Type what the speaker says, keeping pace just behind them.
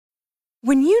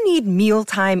When you need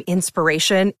mealtime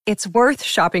inspiration, it's worth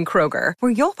shopping Kroger,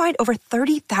 where you'll find over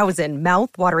 30,000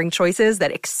 mouth-watering choices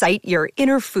that excite your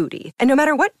inner foodie. And no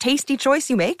matter what tasty choice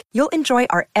you make, you'll enjoy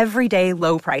our everyday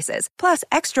low prices, plus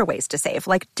extra ways to save,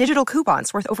 like digital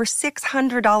coupons worth over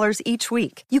 $600 each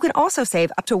week. You can also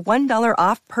save up to $1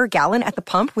 off per gallon at the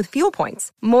pump with fuel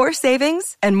points. More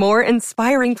savings and more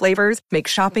inspiring flavors make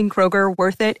shopping Kroger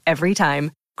worth it every time.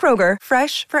 Kroger,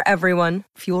 fresh for everyone.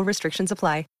 Fuel restrictions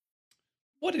apply.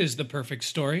 What is the perfect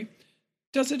story?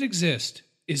 Does it exist?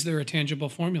 Is there a tangible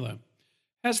formula?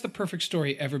 Has the perfect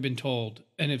story ever been told?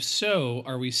 And if so,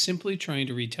 are we simply trying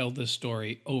to retell this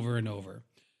story over and over?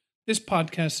 This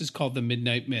podcast is called The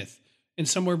Midnight Myth, and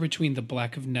somewhere between the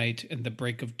black of night and the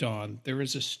break of dawn, there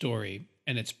is a story,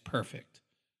 and it's perfect.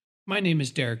 My name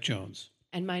is Derek Jones.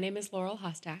 And my name is Laurel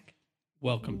Hostak.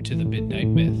 Welcome to The Midnight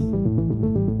Myth.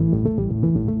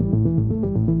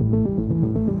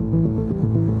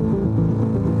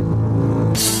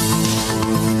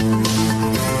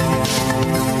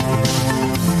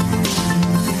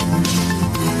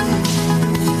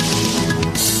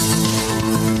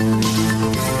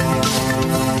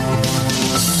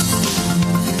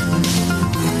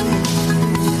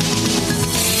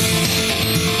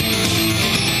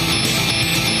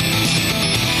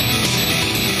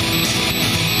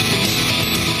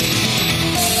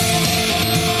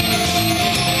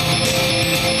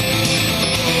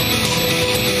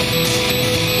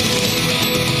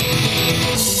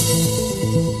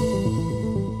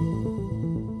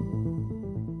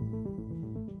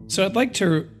 So I'd like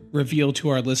to reveal to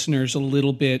our listeners a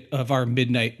little bit of our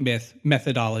Midnight Myth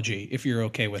methodology, if you're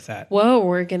okay with that. Whoa,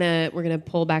 we're gonna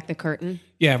pull back the curtain.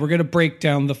 Yeah, we're gonna break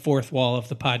down the fourth wall of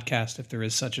the podcast, if there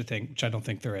is such a thing, which I don't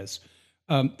think there is.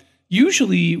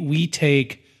 Usually we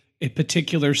take a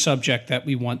particular subject that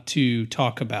we want to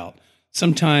talk about.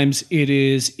 Sometimes it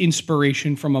is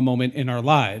inspiration from a moment in our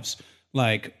lives.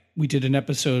 Like we did an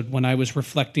episode when I was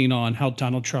reflecting on how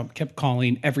Donald Trump kept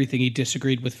calling everything he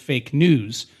disagreed with fake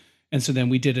news. And so then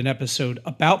we did an episode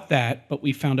about that, but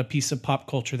we found a piece of pop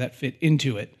culture that fit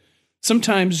into it.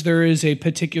 Sometimes there is a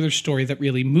particular story that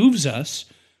really moves us,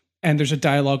 and there's a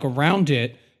dialogue around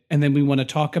it, and then we want to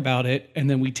talk about it, and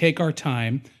then we take our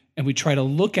time, and we try to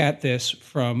look at this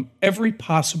from every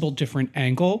possible different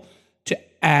angle to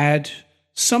add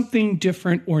something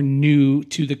different or new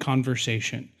to the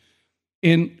conversation.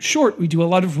 In short, we do a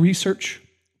lot of research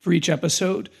for each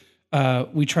episode.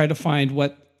 We try to find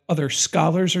what other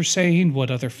scholars are saying,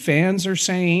 what other fans are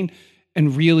saying,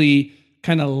 and really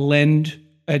kind of lend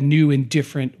a new and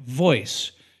different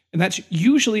voice. And that's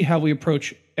usually how we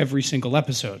approach every single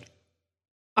episode.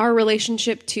 Our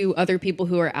relationship to other people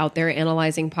who are out there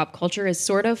analyzing pop culture is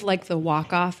sort of like the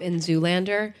walk-off in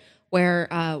Zoolander, where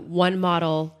one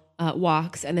model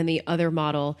walks and then the other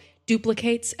model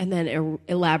duplicates and then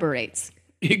elaborates.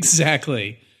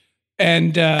 Exactly.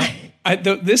 And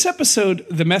this episode,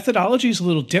 the methodology is a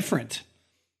little different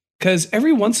because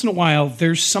every once in a while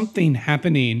there's something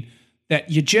happening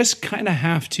that you just kind of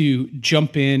have to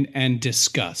jump in and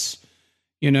discuss,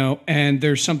 and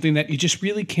there's something that you just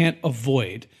really can't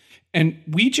avoid. And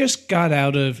we just got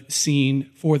out of seeing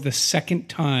for the second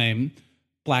time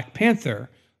Black Panther,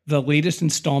 the latest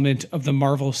installment of the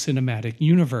Marvel Cinematic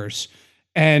Universe.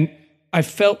 And I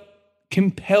felt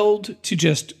compelled to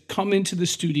just come into the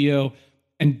studio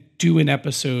and do an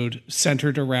episode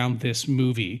centered around this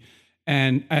movie.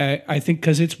 And I think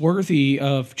because it's worthy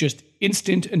of just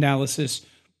instant analysis,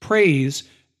 praise,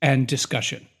 and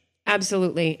discussion.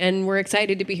 Absolutely. And we're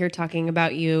excited to be here talking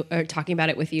about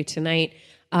it with you tonight.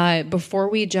 Before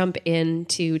we jump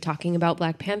into talking about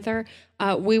Black Panther,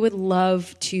 we would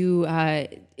love to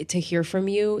hear from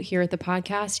you here at the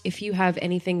podcast. If you have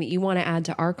anything that you want to add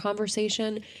to our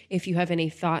conversation, if you have any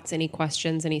thoughts, any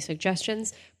questions, any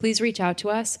suggestions, please reach out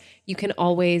to us. You can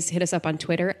always hit us up on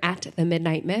Twitter at The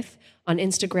Midnight Myth, on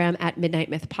Instagram at Midnight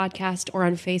Myth Podcast, or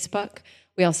on Facebook.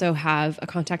 We also have a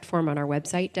contact form on our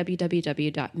website,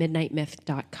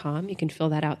 www.midnightmyth.com. You can fill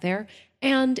that out there.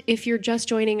 And if you're just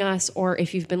joining us, or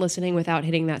if you've been listening without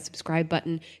hitting that subscribe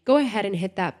button, go ahead and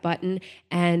hit that button.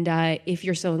 And if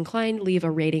you're so inclined, leave a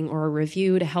rating or a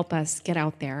review to help us get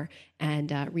out there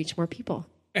and reach more people.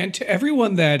 And to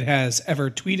everyone that has ever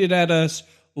tweeted at us,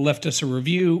 left us a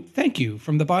review, thank you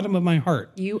from the bottom of my heart.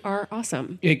 You are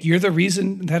awesome. You're the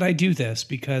reason that I do this,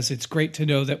 because it's great to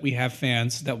know that we have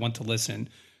fans that want to listen.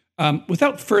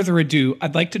 Without further ado,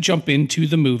 I'd like to jump into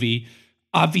the movie.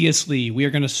 Obviously, we are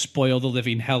going to spoil the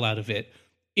living hell out of it.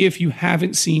 If you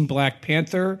haven't seen Black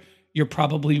Panther, you're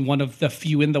probably one of the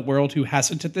few in the world who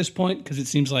hasn't at this point, because it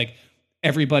seems like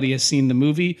everybody has seen the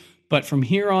movie. But from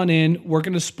here on in, we're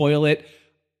going to spoil it.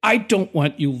 I don't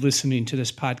want you listening to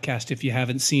this podcast if you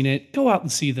haven't seen it. Go out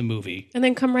and see the movie. And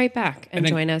then come right back and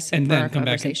then, join us and for then our come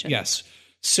conversation. back. Yes.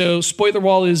 So spoiler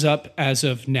wall is up as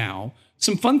of now.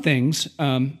 Some fun things.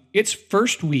 Its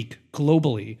first week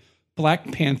globally,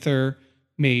 Black Panther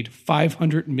made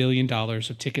 $500 million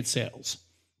of ticket sales.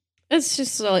 It's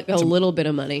just like a little bit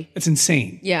of money. It's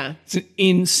insane. Yeah. It's an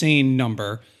insane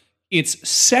number. Its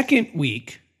second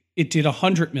week, it did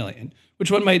 100 million,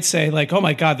 which one might say like, oh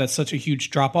my God, that's such a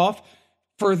huge drop off.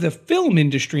 For the film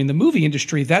industry and the movie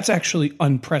industry, that's actually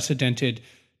unprecedented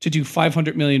to do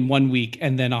 500 million one week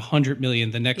and then 100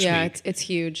 million the next week. Yeah, it's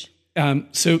huge.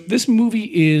 So this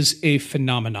movie is a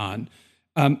phenomenon.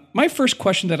 My first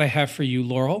question that I have for you,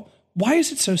 Laurel, why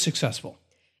is it so successful?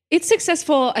 It's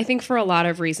successful, I think, for a lot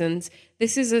of reasons.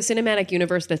 This is a cinematic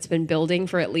universe that's been building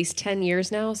for at least 10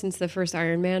 years now since the first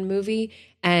Iron Man movie,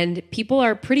 and people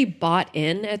are pretty bought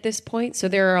in at this point. So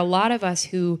there are a lot of us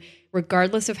who,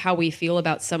 regardless of how we feel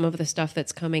about some of the stuff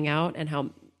that's coming out and how,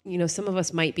 some of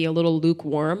us might be a little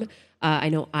lukewarm. I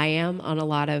know I am on a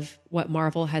lot of what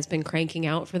Marvel has been cranking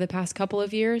out for the past couple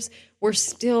of years. We're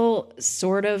still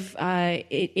sort of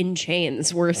in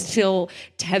chains. We're still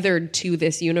tethered to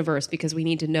this universe because we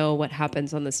need to know what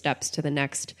happens on the steps to the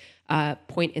next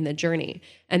point in the journey.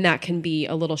 And that can be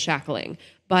a little shackling.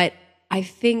 But I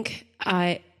think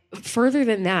further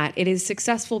than that, it is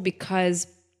successful because,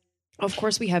 of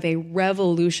course, we have a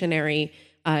revolutionary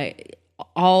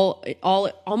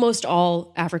almost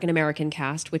all African-American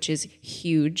cast, which is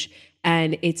huge.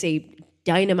 And it's a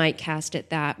dynamite cast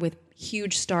at that, with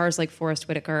huge stars like Forrest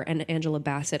Whitaker and Angela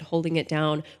Bassett holding it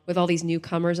down, with all these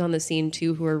newcomers on the scene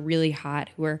too, who are really hot,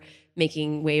 who are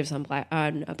making waves on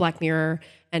Black Mirror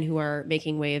and who are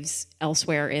making waves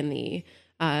elsewhere in the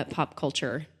pop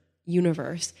culture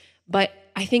universe. But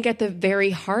I think at the very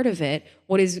heart of it,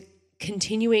 what is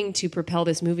continuing to propel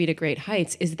this movie to great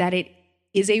heights is that it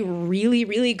is a really,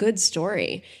 really good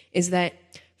story. Is that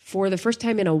for the first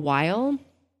time in a while,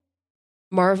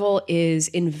 Marvel is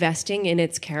investing in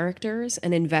its characters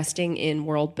and investing in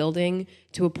world building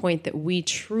to a point that we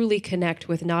truly connect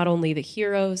with not only the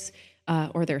heroes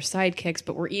or their sidekicks,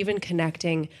 but we're even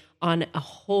connecting on a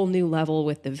whole new level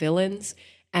with the villains.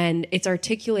 And it's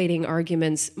articulating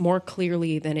arguments more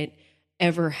clearly than it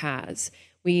ever has.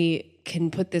 We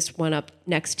can put this one up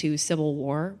next to Civil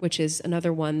War, which is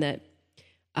another one that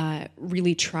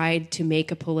really tried to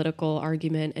make a political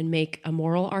argument and make a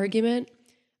moral argument,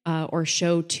 or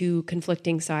show two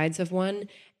conflicting sides of one,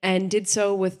 and did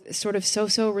so with sort of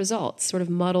so-so results, sort of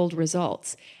muddled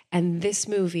results. And this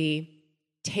movie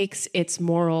takes its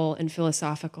moral and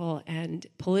philosophical and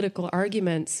political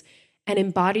arguments and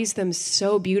embodies them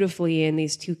so beautifully in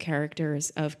these two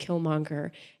characters of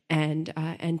Killmonger and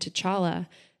T'Challa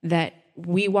that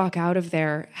we walk out of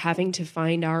there having to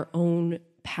find our own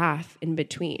path in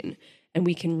between, and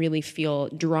we can really feel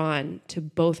drawn to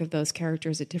both of those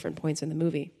characters at different points in the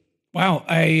movie. Wow,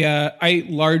 I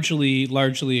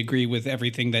largely agree with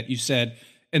everything that you said,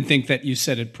 and think that you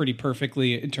said it pretty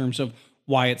perfectly in terms of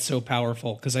why it's so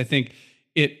powerful, because I think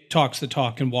it talks the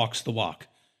talk and walks the walk.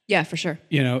 Yeah, for sure.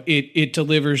 It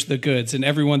delivers the goods, and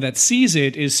everyone that sees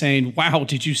it is saying, wow,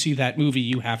 did you see that movie?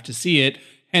 You have to see it.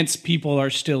 Hence, people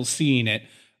are still seeing it.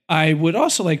 I would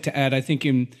also like to add, I think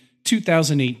in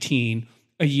 2018,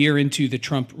 a year into the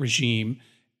Trump regime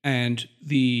and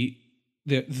the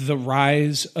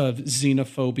rise of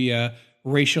xenophobia,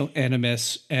 racial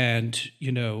animus, and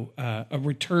a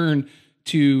return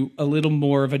to a little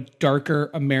more of a darker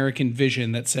American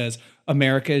vision that says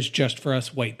America is just for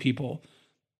us white people.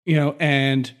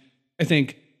 And I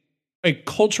think a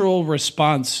cultural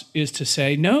response is to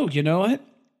say, no, you know what?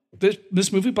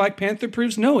 This movie Black Panther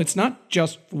proves no, it's not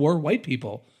just for white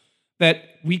people. That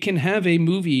we can have a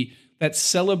movie that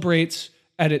celebrates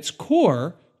at its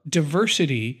core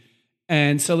diversity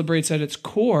and celebrates at its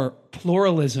core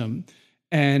pluralism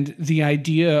and the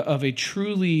idea of a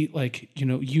truly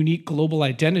unique global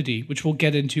identity, which we'll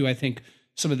get into, I think,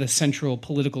 some of the central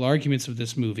political arguments of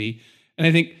this movie. And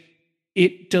I think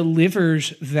it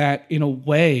delivers that in a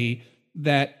way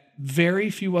that very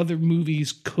few other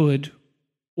movies could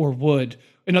or would.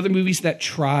 And other movies that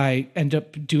try end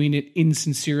up doing it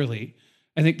insincerely.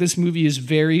 I think this movie is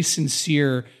very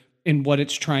sincere in what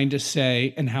it's trying to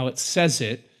say and how it says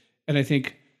it. And I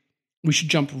think we should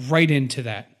jump right into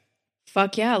that.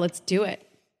 Fuck yeah, let's do it.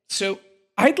 So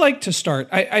I'd like to start.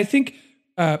 I think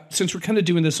since we're kind of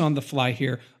doing this on the fly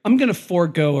here, I'm going to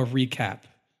forego a recap.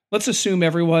 Let's assume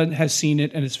everyone has seen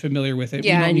it and is familiar with it.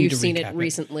 Yeah, and you've seen it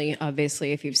recently,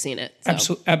 obviously, if you've seen it.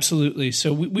 So. Absolutely.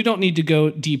 So we don't need to go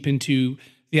deep into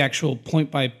the actual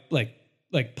point by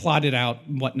like plot it out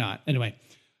and whatnot. Anyway,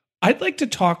 I'd like to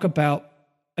talk about,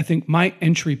 I think my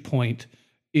entry point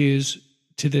is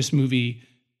to this movie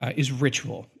is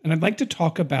ritual. And I'd like to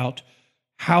talk about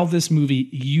how this movie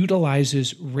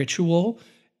utilizes ritual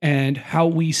and how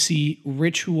we see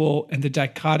ritual and the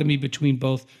dichotomy between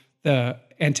both the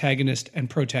antagonist and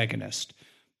protagonist.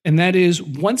 And that is,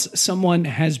 once someone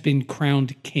has been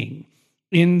crowned king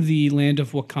in the land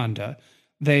of Wakanda,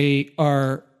 they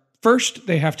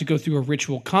have to go through a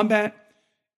ritual combat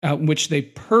in which they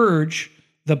purge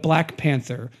the Black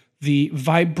Panther, the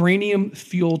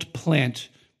vibranium-fueled plant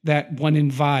that when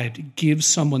imbibed gives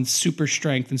someone super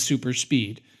strength and super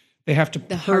speed. They have to purge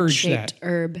that. The heart-shaped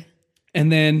herb.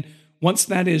 And then once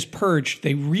that is purged,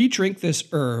 they re-drink this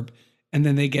herb, and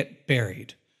then they get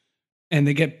buried. And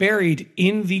they get buried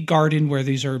in the garden where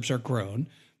these herbs are grown.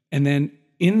 And then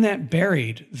in that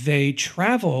buried, they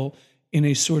travel in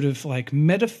a sort of like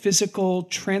metaphysical,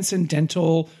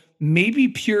 transcendental, maybe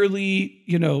purely,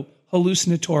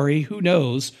 hallucinatory, who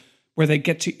knows, where they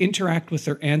get to interact with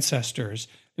their ancestors,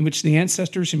 in which the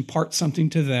ancestors impart something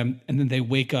to them, and then they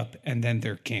wake up, and then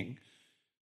they're king.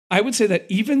 I would say that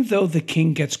even though the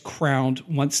king gets crowned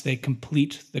once they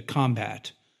complete the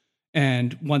combat,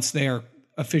 and once they are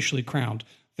officially crowned,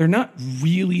 they're not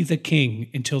really the king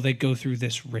until they go through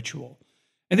this ritual.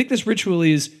 I think this ritual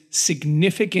is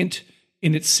significant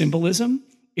in its symbolism,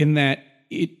 in that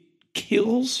it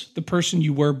kills the person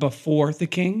you were before the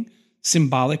king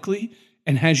symbolically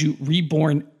and has you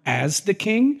reborn as the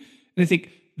king. And I think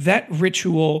that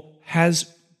ritual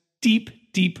has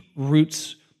deep, deep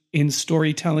roots in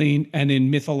storytelling and in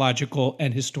mythological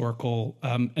and historical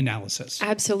analysis.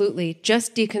 Absolutely.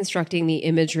 Just deconstructing the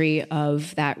imagery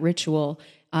of that ritual,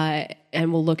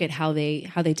 and we'll look at how they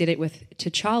did it with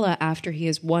T'Challa after he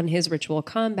has won his ritual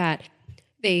combat.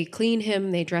 They clean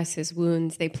him, they dress his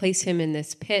wounds, they place him in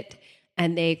this pit,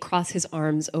 and they cross his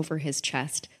arms over his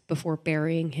chest before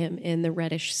burying him in the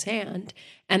reddish sand.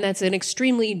 And that's an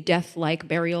extremely death-like,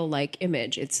 burial-like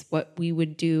image. It's what we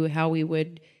would do, how we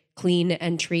would clean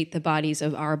and treat the bodies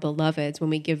of our beloveds when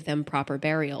we give them proper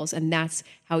burials. And that's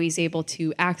how he's able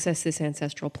to access this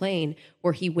ancestral plane,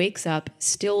 where he wakes up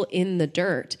still in the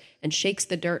dirt and shakes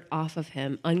the dirt off of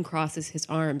him, uncrosses his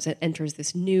arms, and enters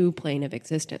this new plane of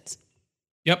existence.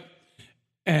 Yep.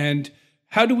 And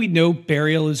how do we know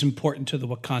burial is important to the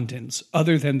Wakandans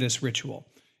other than this ritual?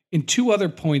 In two other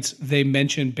points, they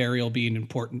mention burial being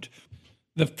important.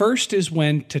 The first is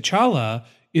when T'Challa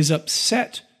is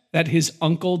upset that his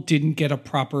uncle didn't get a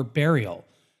proper burial.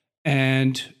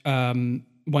 And when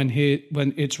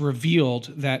it's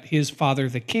revealed that his father,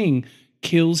 the king,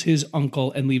 kills his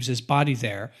uncle and leaves his body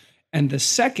there. And the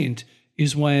second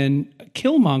is when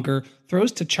Killmonger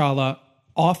throws T'Challa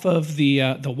off of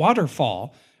the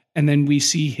waterfall, and then we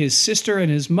see his sister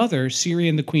and his mother,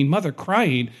 Syrian, the Queen Mother,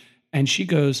 crying, and she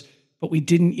goes, "But we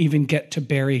didn't even get to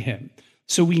bury him."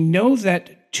 So we know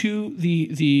that to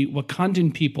the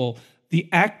Wakandan people, the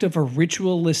act of a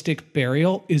ritualistic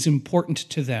burial is important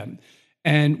to them.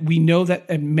 And we know that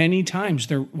at many times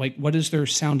they're like, what is their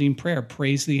sounding prayer?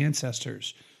 Praise the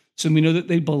ancestors. So we know that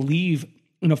they believe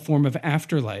in a form of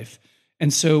afterlife.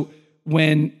 And so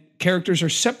when characters are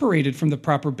separated from the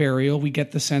proper burial, we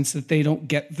get the sense that they don't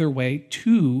get their way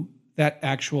to that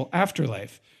actual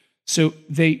afterlife. So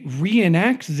they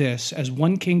reenact this as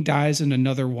one king dies and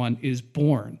another one is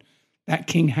born. That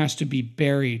king has to be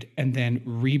buried and then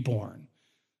reborn.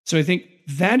 So I think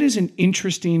that is an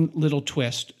interesting little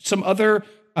twist. Some other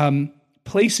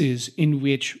places in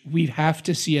which we'd have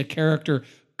to see a character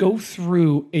go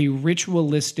through a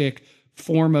ritualistic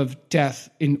form of death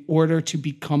in order to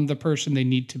become the person they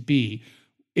need to be.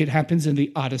 It happens in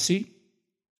the Odyssey.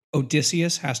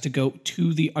 Odysseus has to go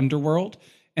to the underworld,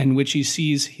 in which he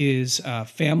sees his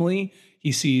family,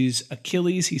 he sees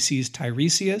Achilles, he sees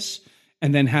Tiresias,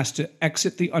 and then has to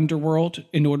exit the underworld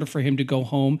in order for him to go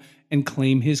home and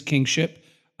claim his kingship.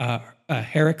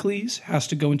 Heracles has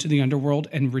to go into the underworld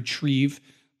and retrieve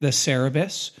the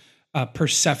Cerberus.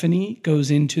 Persephone goes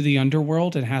into the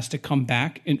underworld and has to come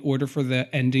back in order for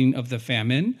the ending of the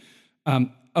famine.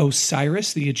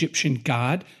 Osiris, the Egyptian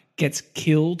god, gets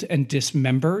killed and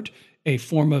dismembered, a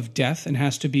form of death, and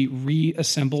has to be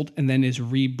reassembled and then is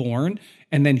reborn.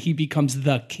 And then he becomes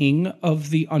the king of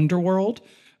the underworld.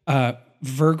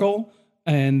 Virgil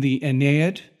and the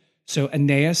Aeneid. So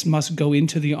Aeneas must go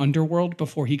into the underworld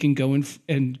before he can go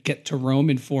and get to Rome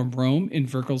and form Rome in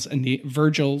Virgil's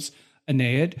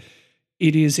Aeneid.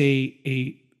 It is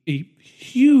a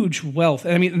huge wealth.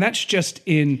 I mean, and that's just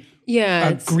in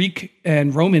Greek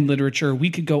and Roman literature. We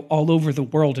could go all over the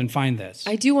world and find this.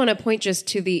 I do want to point just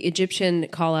to the Egyptian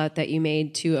call out that you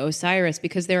made to Osiris,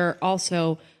 because there are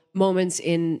also moments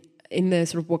in in the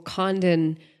sort of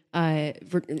Wakandan,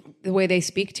 the way they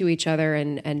speak to each other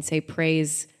and say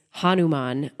praise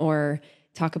Hanuman or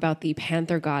talk about the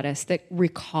Panther goddess that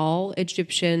recall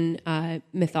Egyptian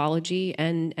mythology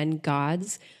and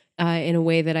gods in a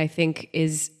way that I think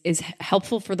is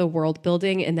helpful for the world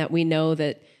building, and that we know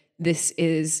that this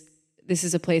is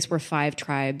a place where 5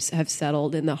 tribes have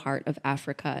settled in the heart of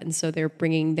Africa. And so they're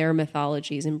bringing their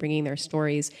mythologies and bringing their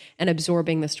stories and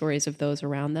absorbing the stories of those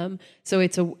around them. So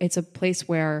it's a place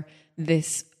where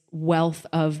this wealth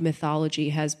of mythology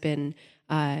has been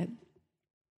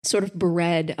sort of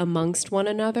bred amongst one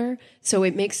another. So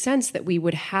it makes sense that we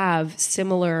would have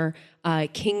similar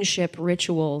kingship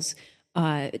rituals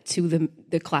to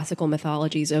the classical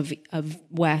mythologies of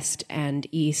West and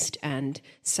East and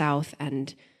South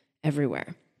and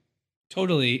everywhere.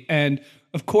 Totally. And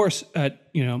of course,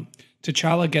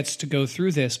 T'Challa gets to go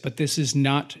through this, but this is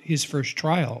not his first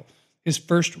trial. His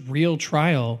first real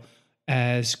trial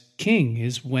as king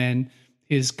is when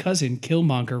his cousin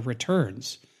Killmonger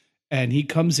returns. And he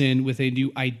comes in with a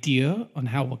new idea on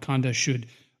how Wakanda should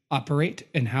operate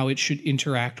and how it should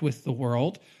interact with the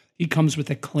world. He comes with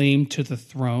a claim to the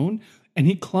throne, and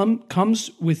he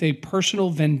comes with a personal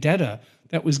vendetta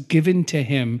that was given to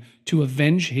him to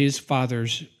avenge his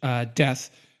father's death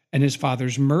and his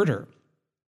father's murder.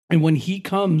 And when he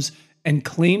comes and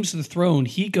claims the throne,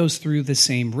 he goes through the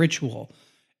same ritual.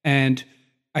 And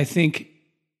I think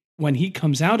when he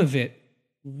comes out of it,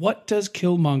 what does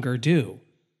Killmonger do?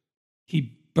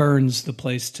 He burns the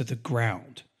place to the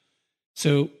ground.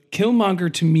 So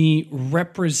Killmonger to me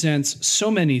represents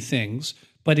so many things,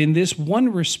 but in this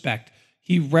one respect,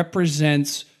 he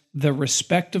represents the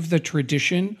respect of the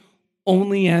tradition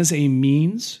only as a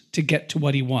means to get to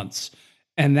what he wants.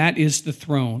 And that is the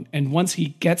throne. And once he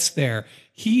gets there,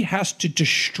 he has to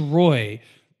destroy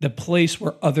the place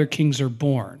where other kings are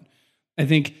born. I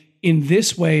think in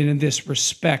this way and in this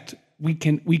respect, we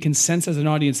can sense as an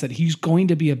audience that he's going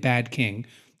to be a bad king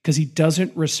because he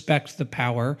doesn't respect the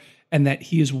power, and that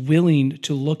he is willing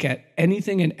to look at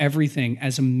anything and everything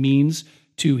as a means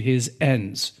to his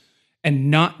ends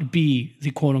and not be the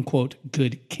quote unquote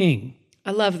good king.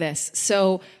 I love this.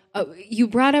 So you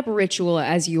brought up ritual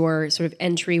as your sort of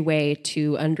entryway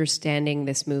to understanding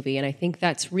this movie. And I think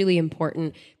that's really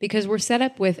important because we're set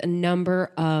up with a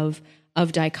number of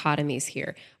dichotomies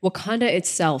here. Wakanda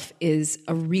itself is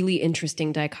a really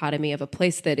interesting dichotomy of a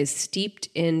place that is steeped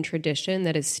in tradition,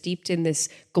 that is steeped in this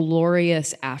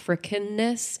glorious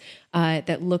Africanness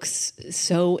that looks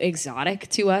so exotic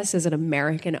to us as an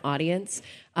American audience,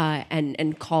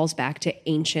 and calls back to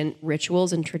ancient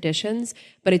rituals and traditions.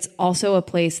 But it's also a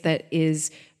place that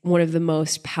is one of the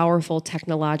most powerful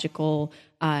technological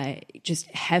just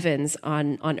heavens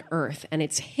on earth. And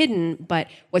it's hidden, but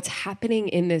what's happening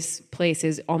in this place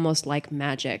is almost like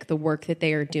magic, the work that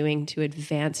they are doing to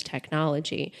advance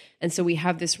technology. And so we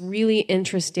have this really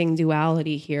interesting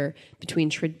duality here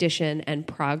between tradition and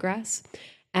progress.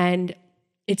 And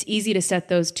it's easy to set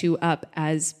those two up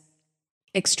as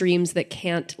extremes that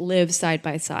can't live side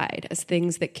by side, as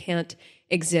things that can't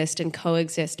exist and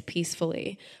coexist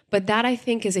peacefully. But that, I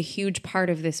think, is a huge part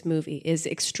of this movie, is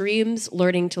extremes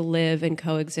learning to live and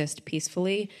coexist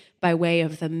peacefully by way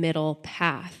of the middle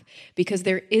path. Because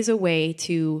there is a way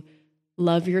to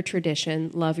love your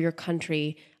tradition, love your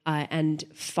country, and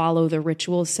follow the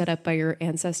rituals set up by your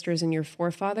ancestors and your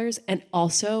forefathers, and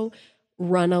also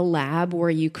run a lab where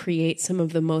you create some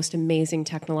of the most amazing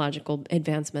technological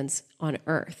advancements on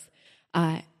Earth.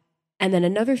 And then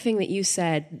another thing that you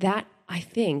said, that I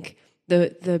think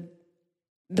the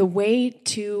way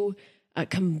to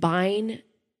combine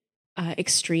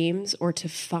extremes or to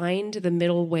find the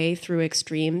middle way through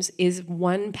extremes is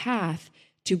one path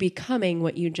to becoming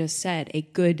what you just said, a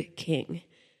good king.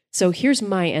 So here's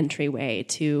my entryway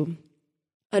to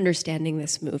understanding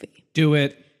this movie. Do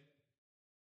it.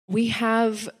 We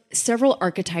have several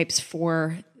archetypes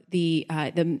for the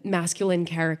masculine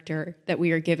character that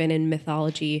we are given in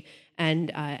mythology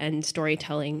and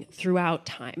storytelling throughout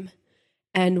time.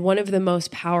 And one of the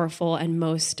most powerful and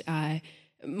most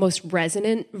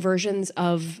resonant versions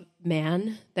of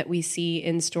man that we see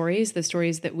in stories, the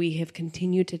stories that we have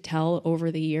continued to tell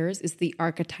over the years, is the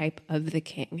archetype of the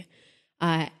king.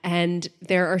 And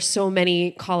there are so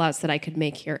many call-outs that I could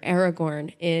make here.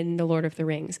 Aragorn in The Lord of the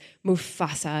Rings,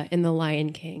 Mufasa in The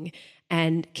Lion King,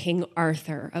 and King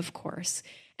Arthur, of course.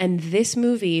 And this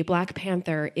movie, Black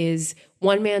Panther, is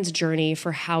one man's journey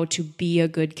for how to be a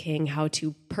good king, how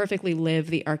to perfectly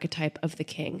live the archetype of the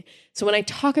king. So when I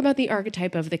talk about the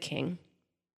archetype of the king,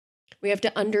 we have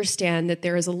to understand that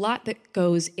there is a lot that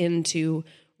goes into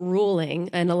ruling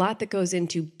and a lot that goes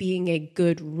into being a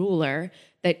good ruler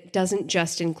that doesn't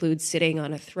just include sitting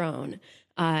on a throne.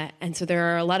 And so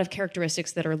there are a lot of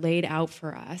characteristics that are laid out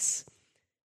for us.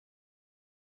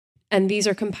 And these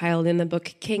are compiled in the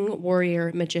book King,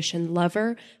 Warrior, Magician,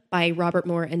 Lover by Robert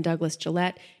Moore and Douglas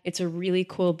Gillette. It's a really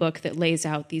cool book that lays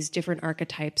out these different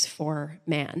archetypes for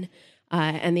man.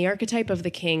 And the archetype of the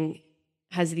king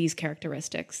has these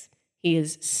characteristics. He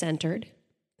is centered.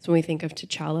 So when we think of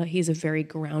T'Challa, he's a very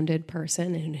grounded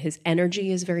person and his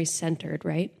energy is very centered,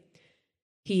 right?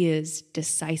 He is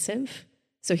decisive.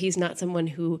 So he's not someone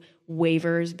who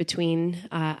wavers between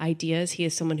ideas. He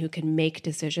is someone who can make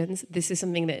decisions. This is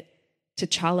something that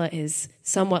T'Challa is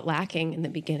somewhat lacking in the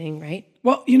beginning, right?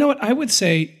 Well, you know what? I would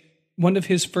say one of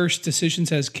his first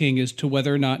decisions as king is to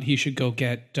whether or not he should go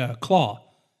get Claw.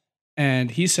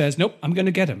 And he says, nope, I'm going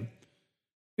to get him.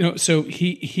 So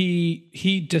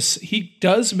he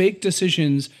does make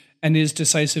decisions and is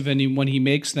decisive when he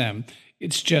makes them.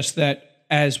 It's just that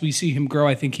as we see him grow,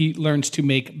 I think he learns to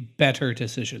make better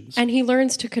decisions. And he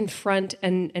learns to confront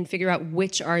and figure out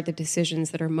which are the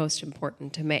decisions that are most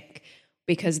important to make.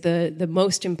 Because the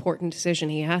most important decision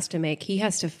he has to make, he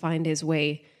has to find his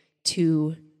way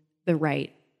to the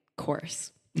right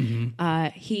course. Mm-hmm.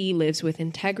 He lives with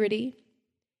integrity.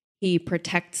 He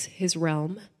protects his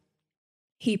realm.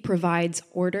 He provides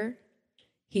order.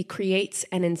 He creates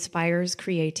and inspires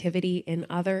creativity in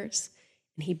others.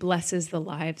 And he blesses the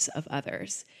lives of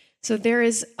others. So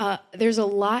there's a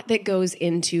lot that goes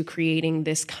into creating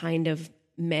this kind of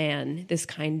man, this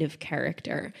kind of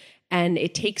character. And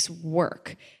it takes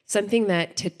work. Something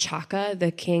that T'Chaka, the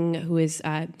king who is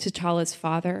T'Challa's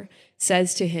father,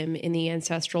 says to him in the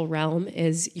ancestral realm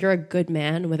is, you're a good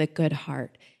man with a good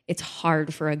heart. It's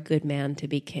hard for a good man to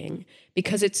be king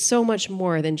because it's so much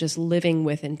more than just living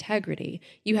with integrity.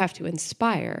 You have to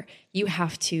inspire. You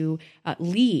have to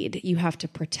lead. You have to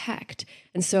protect.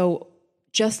 And so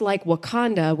just like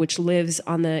Wakanda, which lives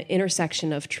on the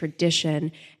intersection of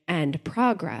tradition and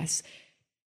progress,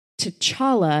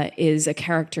 T'Challa is a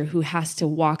character who has to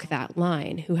walk that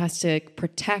line, who has to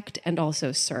protect and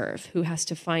also serve, who has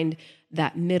to find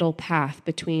that middle path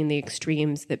between the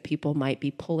extremes that people might be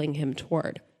pulling him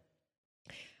toward.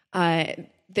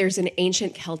 There's an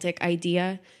ancient Celtic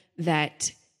idea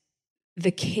that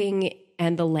the king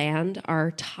and the land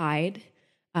are tied,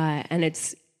 and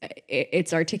it's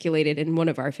articulated in one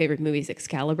of our favorite movies,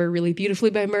 Excalibur, really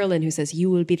beautifully by Merlin, who says, you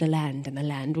will be the land and the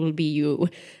land will be you.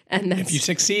 And that's, if you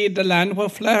succeed, the land will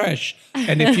flourish.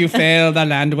 And if you fail, the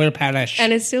land will perish.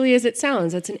 And as silly as it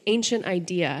sounds, it's an ancient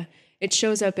idea. It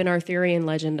shows up in Arthurian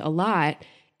legend a lot,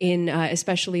 in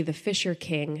especially the Fisher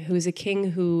King, who's a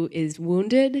king who is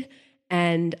wounded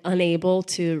and unable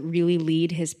to really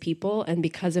lead his people. And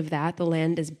because of that, the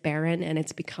land is barren and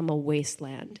it's become a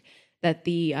wasteland. That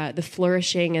the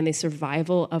flourishing and the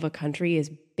survival of a country is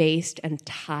based and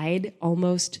tied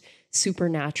almost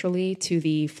supernaturally to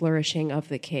the flourishing of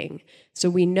the king. So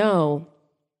we know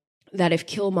that if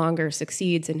Killmonger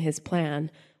succeeds in his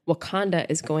plan, Wakanda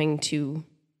is going to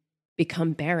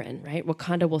become barren, right?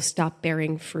 Wakanda will stop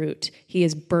bearing fruit. He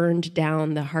has burned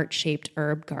down the heart-shaped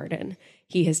herb garden.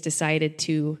 He has decided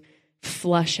to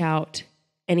flush out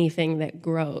anything that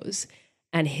grows.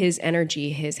 And his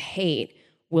energy, his hate,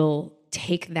 will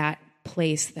take that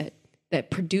place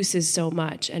that produces so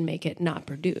much and make it not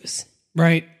produce.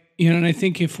 Right. And I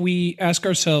think if we ask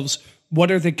ourselves,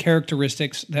 what are the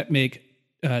characteristics that make,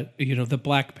 the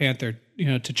Black Panther,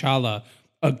 T'Challa,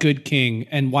 a good king,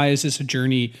 and why is this a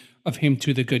journey of him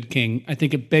to the good king? I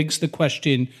think it begs the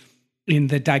question in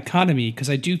the dichotomy, because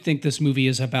I do think this movie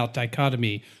is about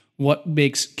dichotomy. What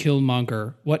makes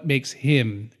Killmonger, what makes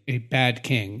him a bad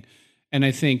king? And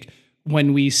I think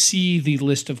when we see the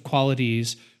list of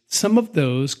qualities, some of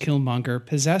those Killmonger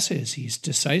possesses. He's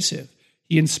decisive.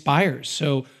 He inspires.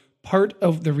 So part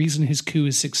of the reason his coup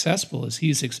is successful is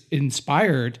he's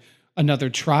inspired another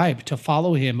tribe to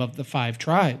follow him of the 5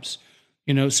 tribes.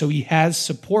 So he has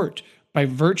support by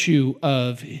virtue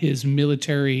of his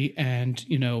military and,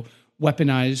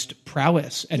 weaponized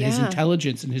prowess and his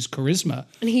intelligence and his charisma.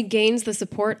 And he gains the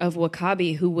support of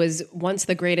W'Kabi, who was once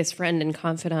the greatest friend and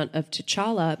confidant of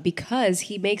T'Challa, because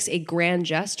he makes a grand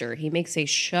gesture. He makes a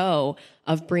show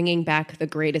of bringing back the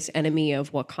greatest enemy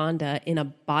of Wakanda in a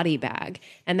body bag.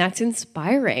 And that's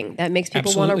inspiring. That makes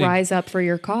people want to rise up for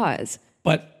your cause.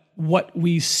 But what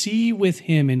we see with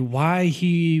him and why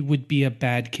he would be a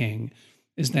bad king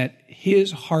is that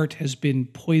his heart has been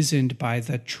poisoned by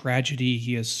the tragedy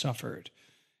he has suffered.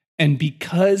 And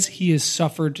because he has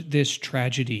suffered this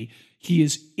tragedy, he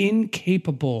is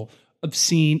incapable of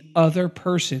seeing other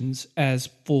persons as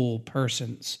full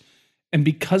persons. And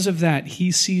because of that,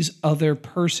 he sees other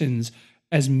persons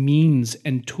as means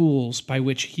and tools by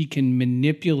which he can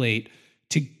manipulate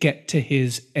to get to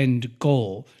his end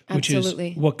goal, which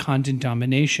Absolutely. is Wakandan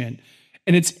domination.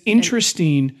 And it's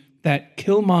interesting that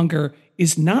Killmonger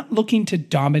is not looking to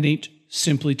dominate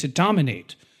simply to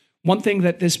dominate. One thing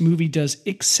that this movie does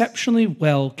exceptionally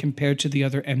well compared to the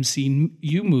other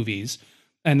MCU movies,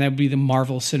 and that would be the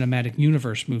Marvel Cinematic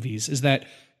Universe movies, is that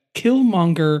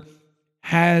Killmonger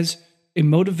has a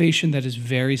motivation that is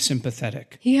very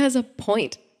sympathetic. He has a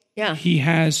point. Yeah. He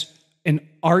has an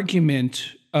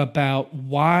argument about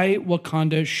why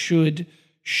Wakanda should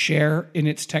share in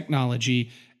its technology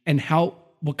and how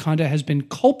Wakanda has been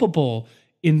culpable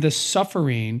in the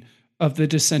suffering of the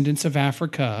descendants of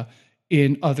Africa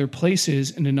in other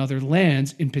places and in other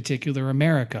lands, in particular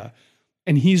America.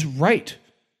 And he's right,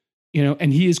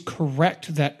 and he is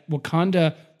correct that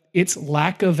Wakanda, its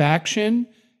lack of action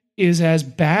is as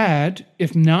bad,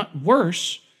 if not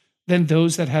worse, than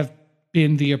those that have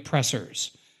been the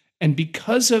oppressors. And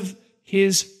because of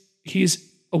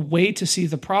he's a way to see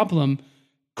the problem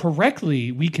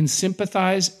correctly, we can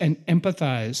sympathize and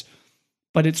empathize,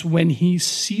 but it's when he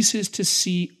ceases to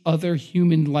see other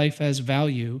human life as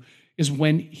value is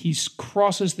when he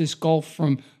crosses this gulf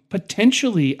from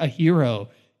potentially a hero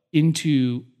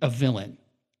into a villain.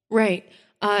 Right.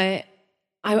 I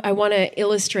want to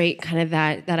illustrate kind of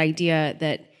that idea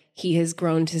that he has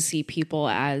grown to see people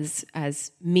as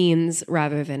means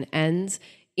rather than ends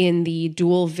in the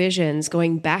dual visions,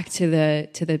 going back to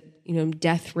the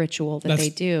death ritual that they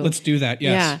do. Let's do that.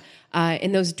 Yes. Yeah.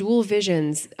 In those dual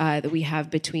visions that we have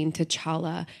between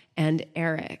T'Challa and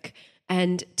Eric.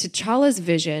 And T'Challa's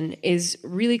vision is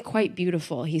really quite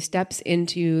beautiful. He steps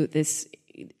into this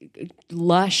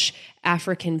lush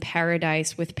African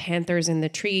paradise with panthers in the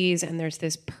trees, and there's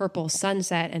this purple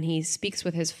sunset, and he speaks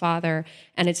with his father,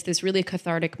 and it's this really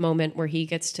cathartic moment where he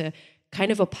gets to kind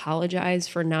of apologize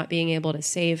for not being able to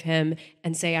save him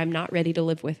and say, I'm not ready to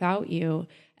live without you,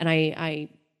 and I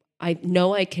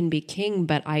know I can be king,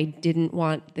 but I didn't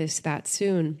want this that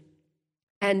soon.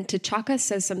 And T'Chaka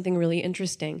says something really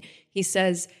interesting. He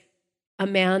says, a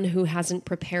man who hasn't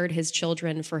prepared his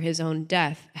children for his own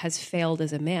death has failed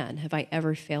as a man. Have I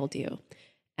ever failed you?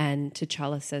 And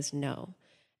T'Challa says no.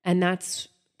 And that's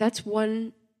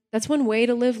one way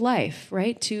to live life,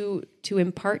 right? To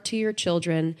impart to your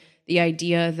children the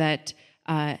idea that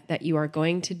you are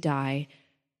going to die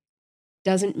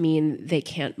doesn't mean they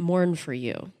can't mourn for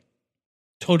you.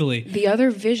 Totally. The other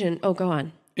vision. Oh, go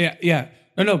on. Yeah.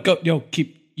 No, go.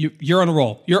 You're on a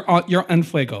roll. You're on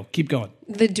fuego. Keep going.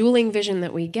 The dueling vision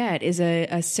that we get is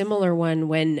a similar one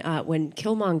when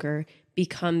Killmonger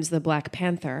becomes the Black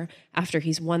Panther after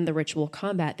he's won the ritual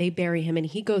combat. They bury him and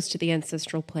he goes to the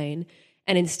ancestral plane.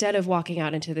 And instead of walking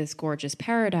out into this gorgeous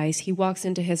paradise, he walks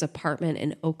into his apartment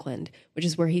in Oakland, which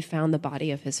is where he found the body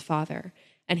of his father.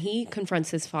 And he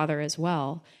confronts his father as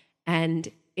well. And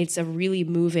it's a really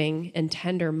moving and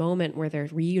tender moment where they're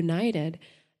reunited.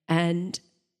 And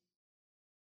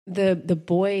the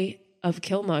boy of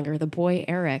Killmonger, the boy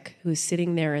Eric, who's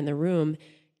sitting there in the room,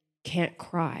 can't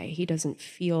cry. He doesn't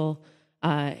feel,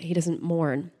 he doesn't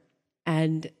mourn.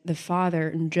 And the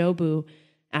father, Njobu,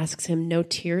 asks him, no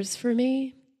tears for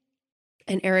me?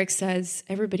 And Eric says,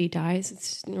 everybody dies.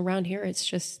 It's around here. It's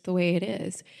just the way it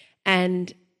is.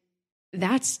 And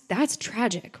that's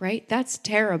tragic, right? That's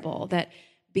terrible that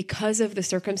because of the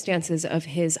circumstances of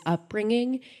his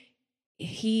upbringing,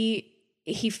 he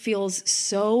feels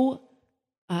so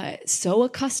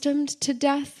accustomed to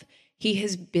death. He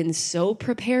has been so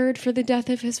prepared for the death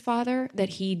of his father that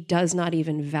he does not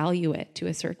even value it to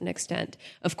a certain extent.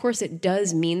 Of course, it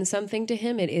does mean something to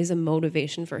him. It is a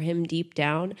motivation for him deep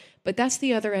down, but that's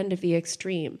the other end of the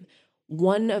extreme.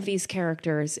 One of these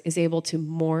characters is able to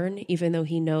mourn even though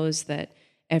he knows that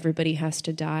everybody has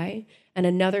to die, and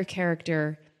another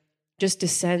character just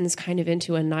descends kind of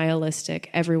into a nihilistic,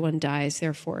 everyone dies,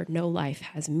 therefore no life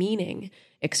has meaning,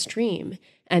 extreme.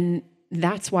 And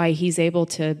that's why he's able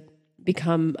to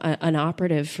become an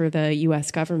operative for the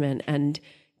U.S. government and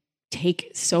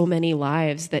take so many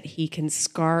lives that he can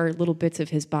scar little bits of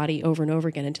his body over and over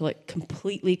again until it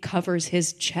completely covers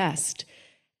his chest,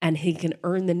 and he can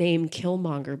earn the name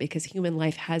Killmonger because human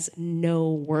life has no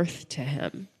worth to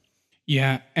him.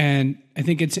 Yeah, and I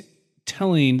think it's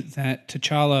telling that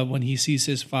T'Challa, when he sees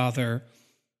his father,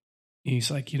 he's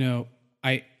like,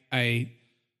 I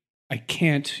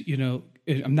can't,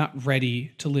 I'm not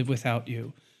ready to live without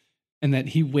you. And that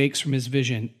he wakes from his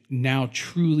vision, now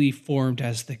truly formed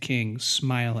as the king,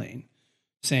 smiling,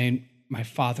 saying, my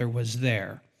father was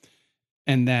there.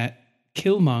 And that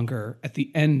Killmonger at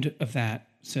the end of that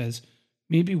says,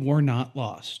 maybe we're not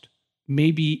lost.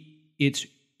 Maybe it's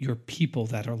your people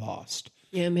that are lost.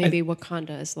 Yeah, maybe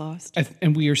Wakanda is lost.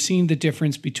 And we are seeing the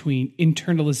difference between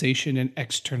internalization and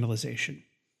externalization.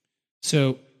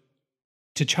 So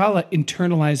T'Challa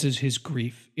internalizes his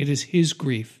grief. It is his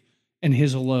grief and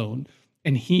his alone.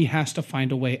 And he has to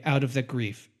find a way out of that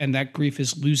grief. And that grief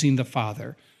is losing the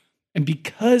father. And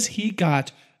because he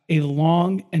got a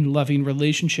long and loving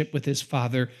relationship with his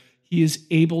father, he is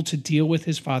able to deal with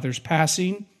his father's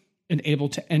passing and able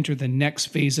to enter the next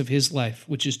phase of his life,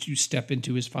 which is to step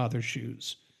into his father's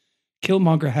shoes.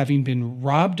 Killmonger, having been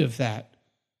robbed of that,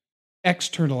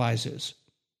 externalizes.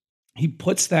 He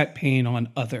puts that pain on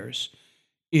others.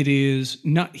 It is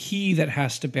not he that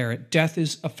has to bear it. Death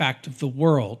is a fact of the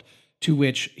world to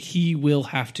which he will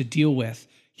have to deal with.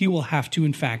 He will have to,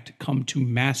 in fact, come to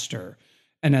master.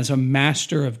 And as a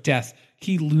master of death,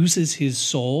 he loses his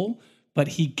soul, but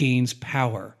he gains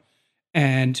power.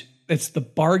 And it's the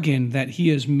bargain that he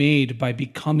has made by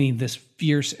becoming this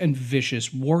fierce and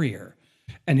vicious warrior.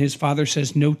 And his father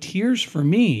says, "No tears for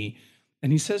me."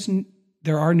 And he says,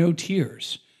 "There are no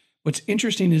tears." What's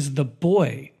interesting is the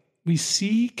boy. We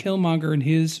see Killmonger in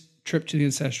his trip to the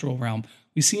ancestral realm.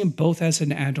 We see him both as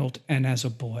an adult and as a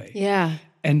boy. Yeah.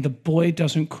 And the boy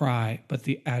doesn't cry, but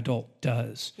the adult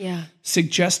does. Yeah.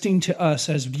 Suggesting to us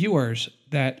as viewers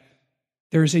that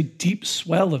there's a deep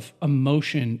swell of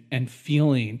emotion and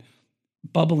feeling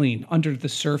bubbling under the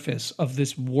surface of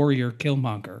this warrior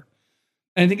Killmonger.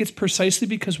 And I think it's precisely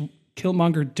because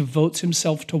Killmonger devotes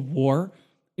himself to war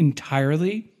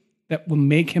entirely that will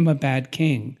make him a bad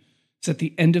king. So at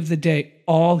the end of the day,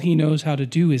 all he knows how to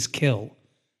do is kill.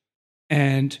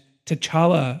 And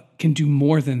T'Challa can do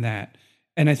more than that.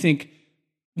 And I think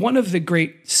one of the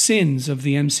great sins of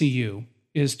the MCU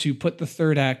is to put the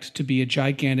third act to be a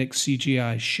gigantic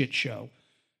CGI shit show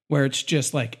where it's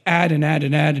just like add and add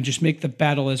and add and just make the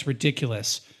battle as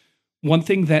ridiculous. One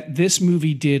thing that this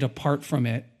movie did apart from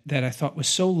it that I thought was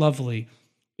so lovely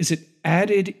is it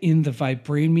added in the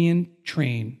vibranium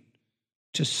train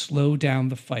to slow down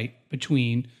the fight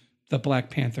between the Black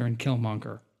Panther and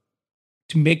Killmonger,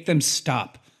 to make them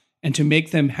stop and to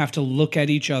make them have to look at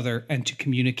each other and to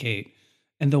communicate.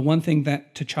 And the one thing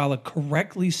that T'Challa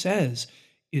correctly says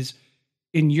is,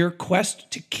 in your quest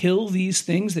to kill these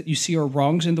things that you see are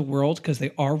wrongs in the world because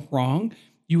they are wrong,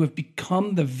 you have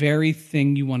become the very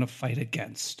thing you want to fight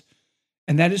against.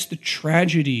 And that is the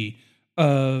tragedy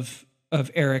of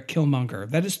Eric Killmonger.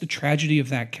 That is the tragedy of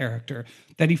that character,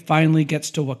 that he finally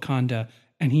gets to Wakanda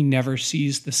and he never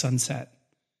sees the sunset.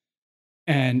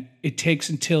 And it takes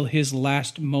until his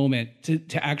last moment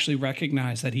to actually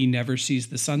recognize that he never sees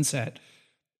the sunset.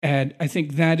 And I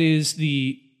think that is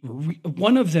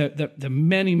one of the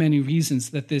many, many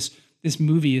reasons that this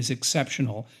movie is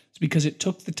exceptional. It's because it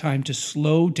took the time to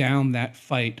slow down that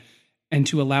fight and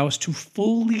to allow us to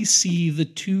fully see the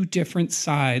two different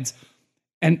sides.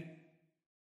 And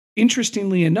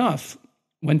interestingly enough,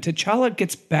 when T'Challa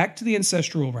gets back to the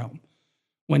ancestral realm,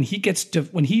 when he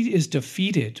is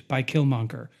defeated by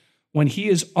Killmonger, when he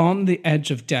is on the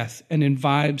edge of death and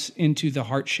imbibes into the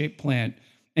heart-shaped plant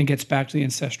and gets back to the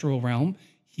ancestral realm,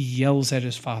 he yells at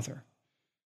his father.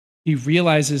 He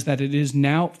realizes that it is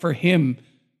now for him,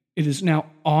 it is now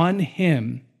on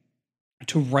him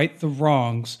to right the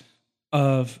wrongs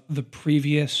of the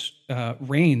previous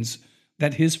reigns,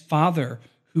 that his father,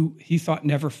 who he thought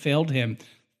never failed him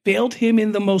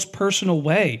in the most personal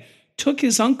way, took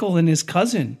his uncle and his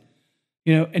cousin,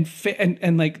 and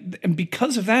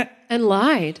because of that, and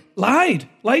lied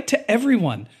to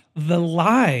everyone. The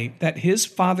lie that his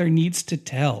father needs to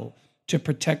tell to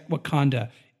protect Wakanda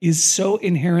is so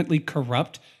inherently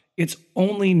corrupt. Its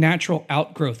only natural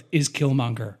outgrowth is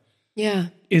Killmonger. Yeah,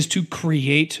 is to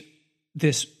create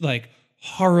this like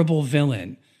horrible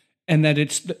villain, and that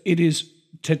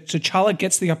T'Challa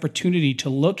gets the opportunity to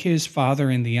look his father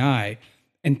in the eye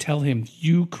and tell him,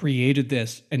 "You created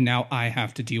this, and now I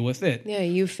have to deal with it." Yeah,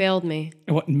 you failed me.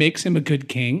 And what makes him a good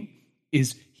king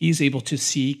is he's able to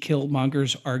see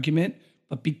Killmonger's argument,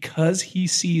 but because he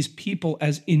sees people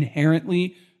as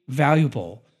inherently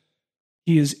valuable,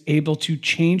 he is able to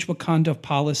change Wakanda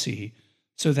policy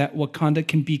so that Wakanda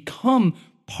can become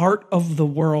part of the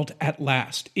world at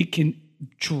last. It can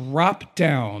drop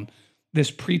down this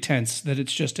pretense that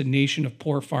it's just a nation of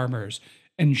poor farmers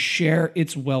and share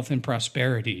its wealth and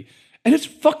prosperity. And it's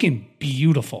fucking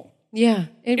beautiful. Yeah,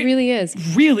 it really is.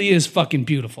 Really is fucking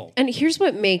beautiful. And here's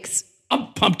what makes...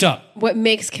 I'm pumped up. What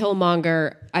makes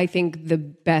Killmonger, I think, the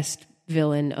best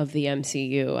villain of the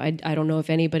MCU. I don't know if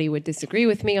anybody would disagree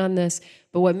with me on this,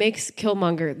 but what makes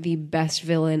Killmonger the best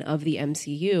villain of the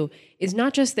MCU is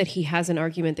not just that he has an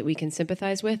argument that we can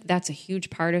sympathize with, that's a huge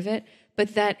part of it,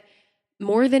 but that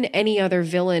more than any other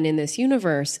villain in this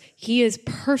universe, he is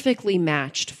perfectly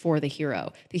matched for the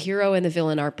hero. The hero and the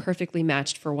villain are perfectly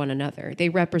matched for one another. They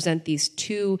represent these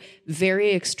two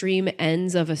very extreme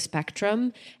ends of a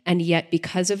spectrum, and yet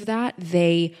because of that,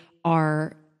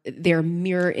 they're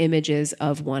mirror images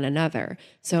of one another.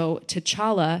 So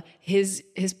T'Challa, his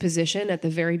position at the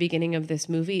very beginning of this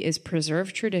movie is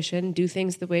preserve tradition, do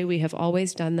things the way we have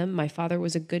always done them. My father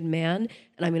was a good man,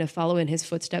 and I'm going to follow in his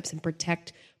footsteps and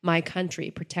protect my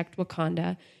country, protect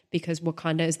Wakanda, because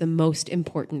Wakanda is the most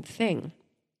important thing,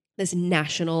 this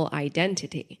national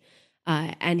identity.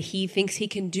 And he thinks he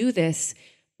can do this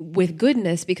with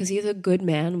goodness because he's a good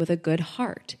man with a good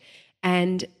heart.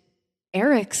 And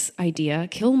Eric's idea,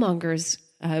 Killmonger's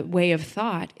way of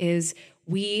thought, is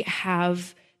we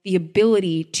have the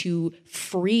ability to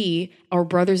free our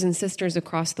brothers and sisters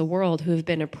across the world who have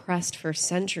been oppressed for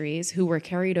centuries, who were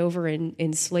carried over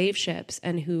in slave ships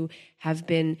and who have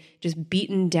been just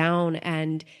beaten down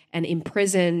and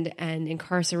imprisoned and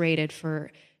incarcerated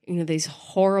for, these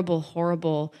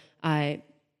horrible,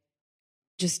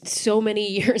 just so many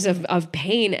years of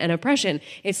pain and oppression.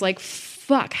 It's like,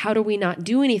 fuck, how do we not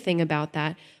do anything about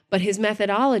that? But his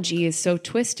methodology is so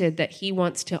twisted that he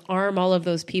wants to arm all of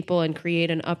those people and create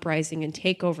an uprising and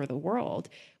take over the world,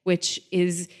 which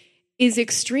is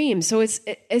extreme. So it's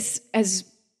as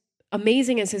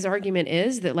amazing as his argument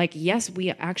is that, like, yes, we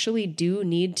actually do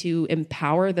need to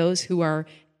empower those who are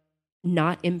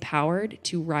not empowered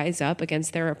to rise up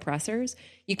against their oppressors.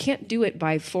 You can't do it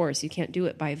by force. You can't do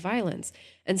it by violence.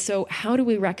 And so how do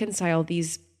we reconcile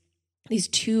these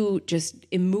two just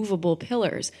immovable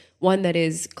pillars, one that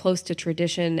is close to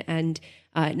tradition and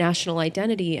national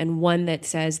identity, and one that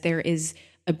says there is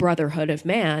a brotherhood of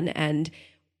man and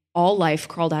all life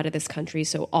crawled out of this country,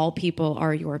 so all people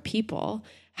are your people?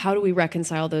 How do we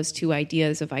reconcile those two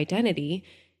ideas of identity?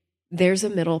 There's a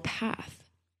middle path.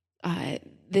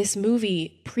 This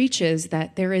movie preaches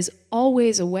that there is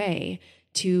always a way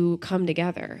to come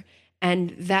together.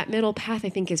 And that middle path, I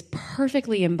think, is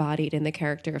perfectly embodied in the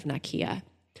character of Nakia.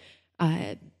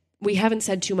 We haven't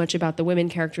said too much about the women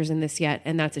characters in this yet,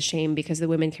 and that's a shame because the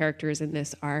women characters in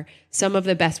this are some of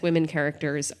the best women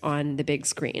characters on the big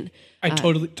screen. I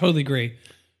totally agree.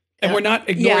 And we're not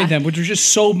ignoring them, which there's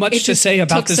just so much to say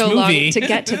about this movie. Long to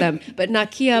get to them. But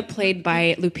Nakia, played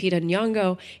by Lupita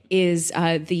Nyong'o, is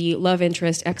the love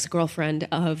interest, ex-girlfriend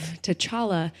of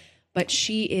T'Challa. But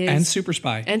she is... And super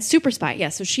spy. Yeah.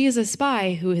 So she is a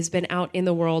spy who has been out in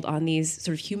the world on these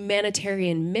sort of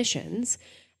humanitarian missions.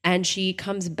 And she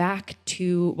comes back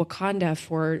to Wakanda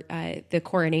for the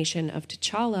coronation of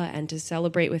T'Challa and to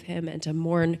celebrate with him and to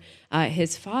mourn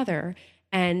his father.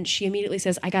 And she immediately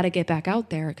says, I got to get back out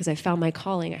there because I found my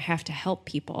calling. I have to help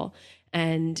people.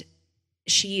 And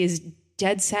she is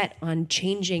dead set on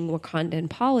changing Wakandan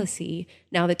policy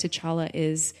now that T'Challa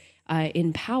is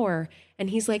in power. And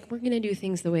he's like, we're going to do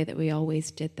things the way that we always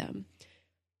did them.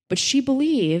 But she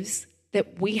believes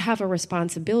that we have a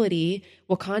responsibility,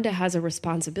 Wakanda has a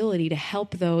responsibility to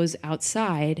help those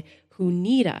outside who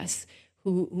need us,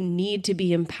 who need to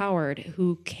be empowered,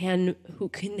 who can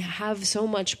have so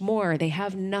much more. They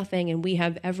have nothing and we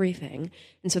have everything.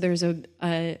 And so there's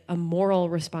a moral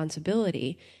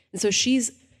responsibility. And so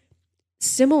she's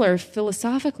similar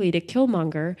philosophically to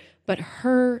Killmonger, but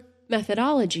her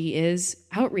methodology is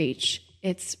outreach.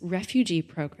 It's refugee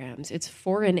programs, it's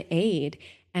foreign aid,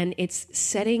 and it's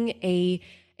setting a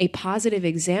positive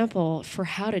example for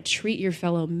how to treat your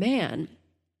fellow man.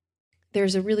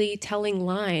 There's a really telling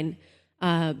line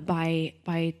by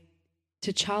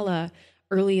T'Challa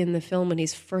early in the film when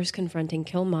he's first confronting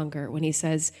Killmonger, when he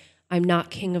says, I'm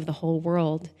not king of the whole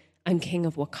world, I'm king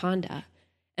of Wakanda.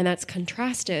 And that's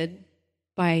contrasted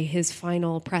by his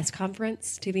final press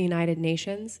conference to the United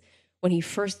Nations, when he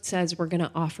first says we're going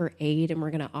to offer aid and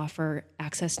we're going to offer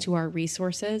access to our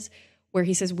resources, where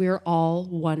he says we're all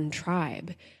one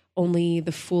tribe. Only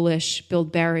the foolish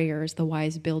build barriers, the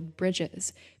wise build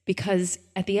bridges. Because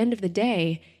at the end of the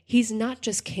day, he's not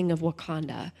just king of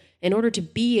Wakanda. In order to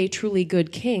be a truly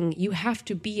good king, you have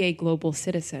to be a global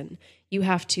citizen. You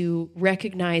have to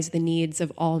recognize the needs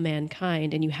of all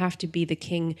mankind, and you have to be the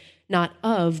king not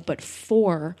of, but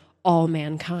for all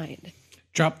mankind.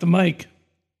 Drop the mic.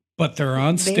 But they're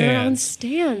on stands. They're on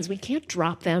stands. We can't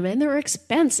drop them, and they're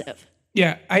expensive.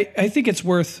 Yeah, I think it's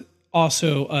worth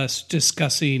also us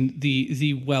discussing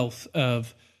the wealth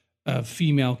of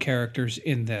female characters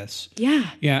in this. Yeah.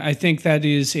 Yeah, I think that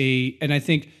is and I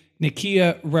think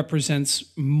Nakia represents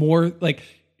more like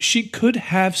she could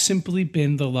have simply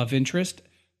been the love interest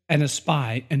and a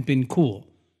spy and been cool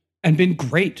and been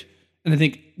great. And I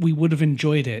think we would have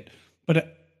enjoyed it.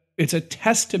 But it's a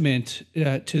testament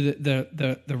to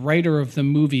the writer of the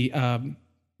movie,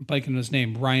 blanking on his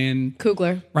name, Ryan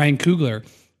Coogler.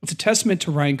 It's a testament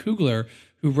to Ryan Coogler,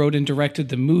 who wrote and directed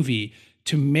the movie,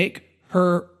 to make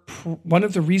her one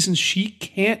of the reasons she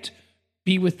can't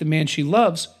be with the man she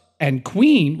loves and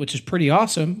queen, which is pretty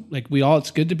awesome. Like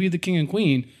it's good to be the king and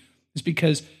queen, is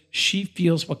because she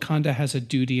feels Wakanda has a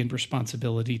duty and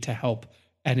responsibility to help,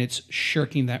 and it's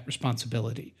shirking that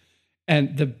responsibility.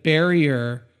 And the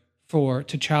barrier for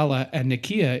T'Challa and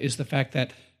Nakia is the fact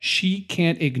that she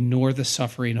can't ignore the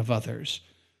suffering of others.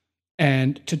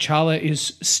 And T'Challa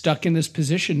is stuck in this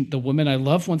position. The woman I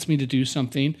love wants me to do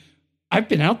something. I've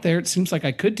been out there. It seems like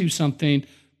I could do something,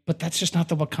 but that's just not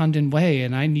the Wakandan way,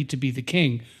 and I need to be the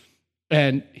king.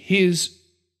 And his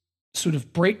sort of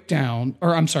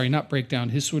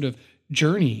his sort of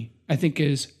journey, I think,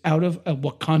 is out of a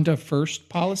Wakanda first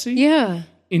policy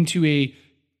into a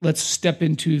let's step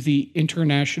into the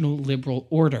international liberal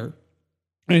order.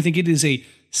 And I think it is a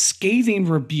scathing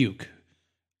rebuke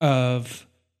of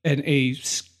and a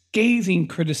scathing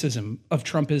criticism of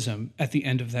Trumpism at the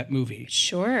end of that movie.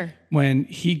 Sure. When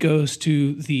he goes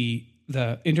to the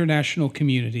international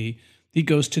community, he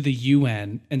goes to the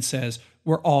UN and says,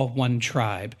 we're all one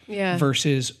tribe,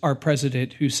 versus our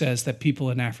president who says that people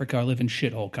in Africa live in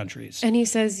shithole countries. And he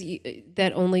says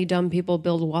that only dumb people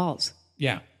build walls.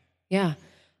 Yeah. Yeah.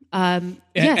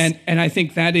 Yes. And I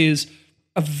think that is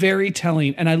a very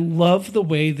telling, and I love the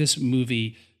way this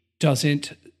movie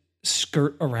doesn't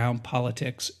skirt around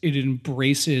politics. It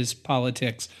embraces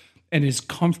politics and is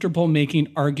comfortable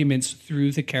making arguments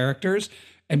through the characters.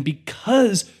 And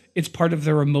because it's part of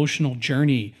their emotional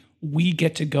journey, we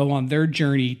get to go on their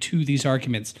journey to these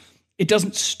arguments. It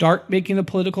doesn't start making a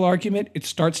political argument. It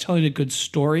starts telling a good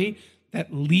story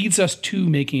that leads us to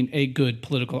making a good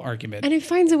political argument. And it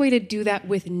finds a way to do that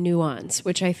with nuance,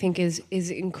 which I think is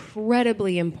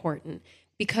incredibly important.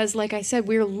 Because, like I said,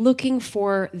 we're looking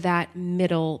for that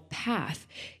middle path.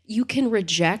 You can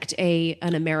reject an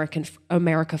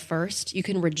America first. You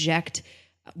can reject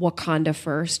Wakanda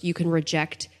first. You can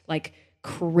reject like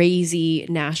crazy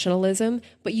nationalism,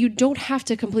 but you don't have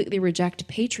to completely reject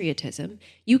patriotism.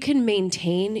 You can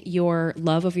maintain your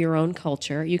love of your own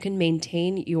culture. You can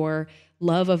maintain your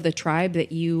love of the tribe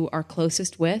that you are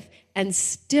closest with and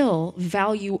still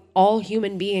value all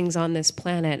human beings on this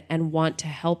planet and want to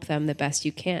help them the best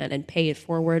you can and pay it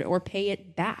forward or pay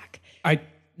it back.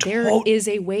 There is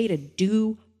a way to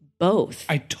do both.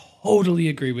 I totally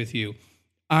agree with you.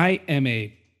 I am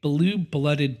a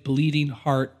blue-blooded, bleeding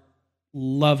heart,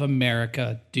 love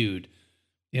America dude.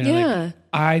 Like,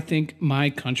 I think my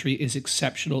country is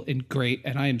exceptional and great,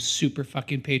 and I am super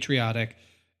fucking patriotic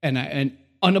and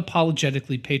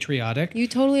unapologetically patriotic. You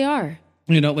totally are.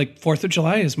 Like 4th of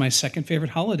July is my second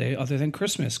favorite holiday other than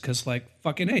Christmas because, like,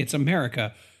 fucking hey, it's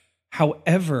America.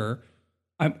 However,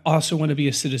 I also want to be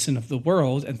a citizen of the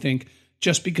world and think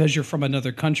just because you're from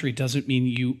another country doesn't mean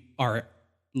you are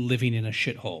living in a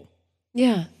shithole.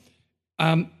 Yeah.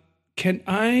 Can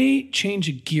I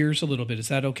change gears a little bit? Is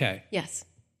that okay? Yes.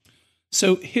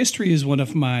 So history is one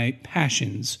of my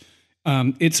passions.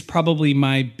 It's probably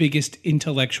my biggest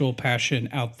intellectual passion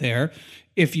out there.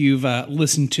 If you've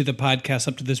listened to the podcast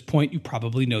up to this point, you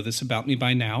probably know this about me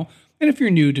by now. And if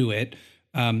you're new to it,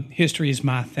 history is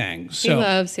my thing. So he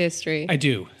loves history. I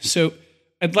do. So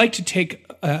I'd like to take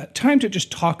time to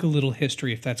just talk a little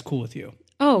history, if that's cool with you.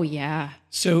 Oh, yeah.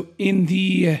 So in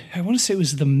I want to say it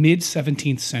was the mid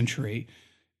 17th century,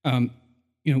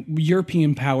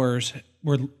 European powers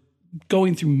were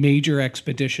going through major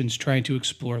expeditions trying to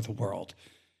explore the world.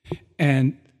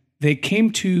 And they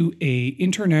came to a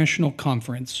international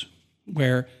conference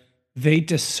where they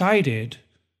decided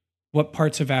what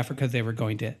parts of Africa they were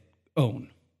going to own.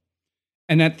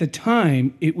 And at the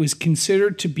time, it was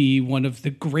considered to be one of the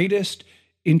greatest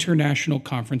international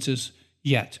conferences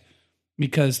yet,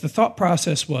 because the thought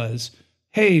process was,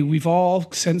 hey, we've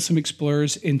all sent some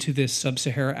explorers into this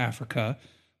sub-Saharan Africa.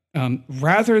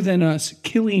 Rather than us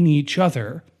killing each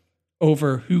other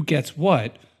over who gets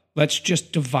what, let's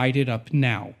just divide it up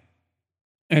now.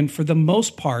 And for the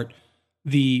most part,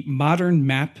 the modern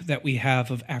map that we have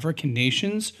of African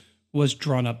nations was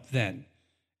drawn up then.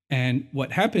 And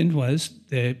what happened was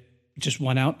they just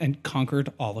went out and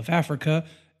conquered all of Africa,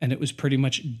 and it was pretty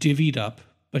much divvied up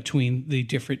between the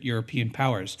different European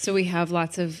powers. So we have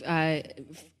lots of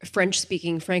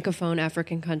French-speaking Francophone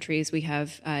African countries. We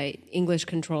have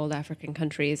English-controlled African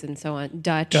countries and so on.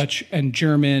 Dutch and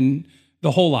German,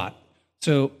 The whole lot.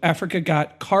 So Africa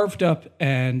got carved up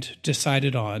and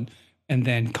decided on and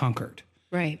then conquered.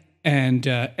 Right. And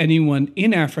anyone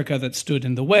in Africa that stood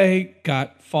in the way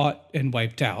got fought and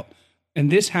wiped out.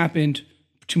 And this happened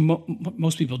to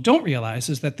most people don't realize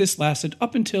is that this lasted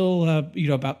up until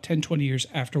about 10, 20 years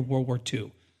after World War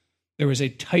II. There was a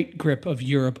tight grip of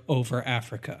Europe over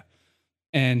Africa.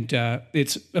 And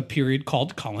it's a period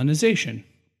called colonization.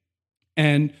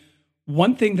 And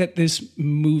one thing that this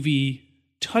movie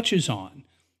touches on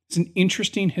is an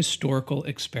interesting historical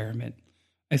experiment.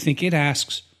 I think it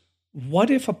asks, what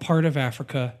if a part of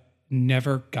Africa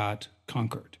never got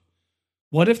conquered?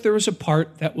 What if there was a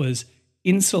part that was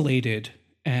insulated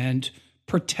and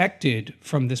protected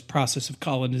from this process of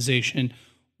colonization?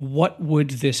 What would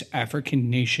this African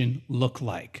nation look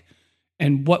like?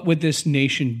 And what would this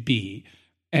nation be?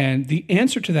 And the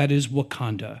answer to that is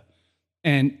Wakanda.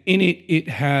 And in it, it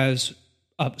has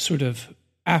a sort of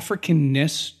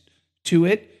Africanness to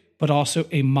it, but also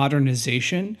a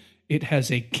modernization. It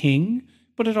has a king,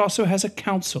 but it also has a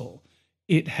council.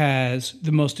 It has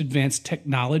the most advanced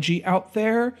technology out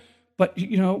there, but,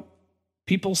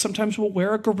 people sometimes will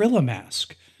wear a gorilla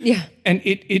mask. Yeah. And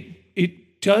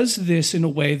it does this in a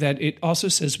way that it also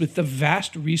says with the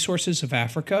vast resources of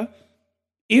Africa,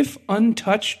 if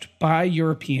untouched by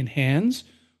European hands,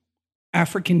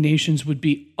 African nations would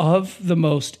be of the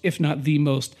most, if not the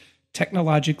most,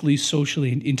 technologically,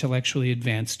 socially, and intellectually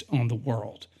advanced on the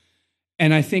world.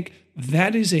 And I think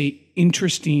that is a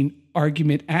interesting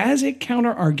argument as a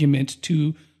counter argument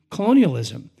to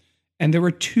colonialism. And there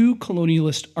were two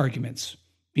colonialist arguments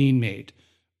being made.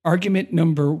 Argument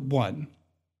number one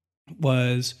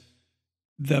was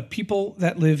the people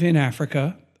that live in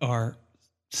Africa are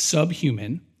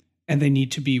subhuman and they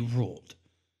need to be ruled.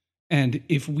 And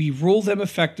if we rule them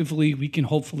effectively, we can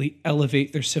hopefully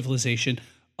elevate their civilization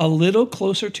a little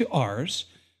closer to ours,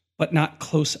 but not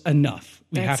close enough.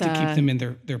 We have to keep them in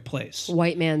their place.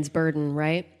 White man's burden,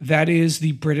 right? That is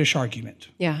the British argument.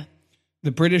 Yeah.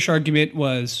 The British argument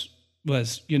was,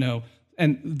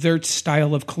 and their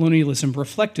style of colonialism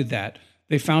reflected that.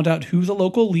 They found out who the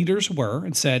local leaders were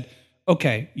and said,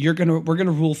 okay, we're going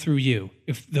to rule through you.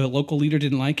 If the local leader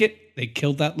didn't like it, they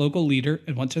killed that local leader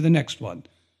and went to the next one.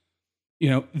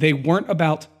 They weren't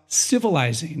about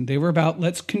civilizing. They were about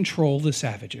let's control the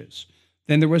savages.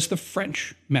 Then there was the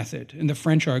French method and the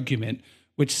French argument,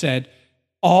 which said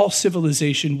all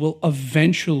civilization will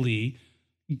eventually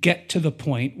get to the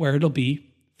point where it'll be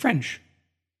French,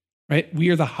 right? We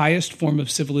are the highest form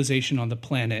of civilization on the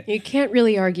planet. You can't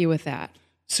really argue with that.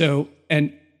 So,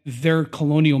 and their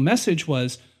colonial message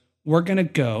was, we're going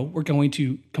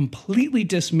to completely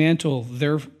dismantle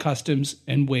their customs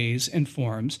and ways and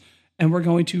forms, and we're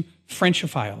going to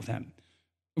Frenchify them.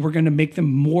 We're going to make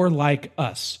them more like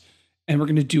us, and we're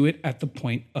going to do it at the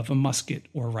point of a musket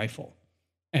or rifle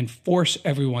and force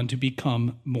everyone to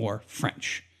become more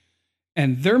French.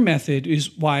 And their method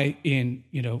is why in,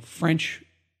 French,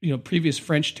 previous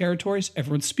French territories,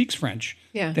 everyone speaks French.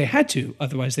 Yeah. They had to,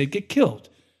 otherwise they'd get killed.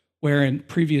 Where in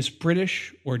previous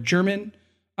British or German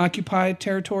occupied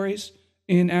territories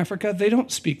in Africa, they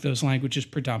don't speak those languages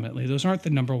predominantly. Those aren't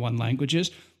the number one languages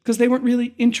because they weren't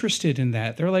really interested in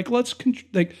that. They're like, let's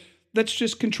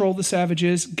just control the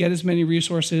savages, get as many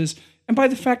resources. And by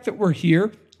the fact that we're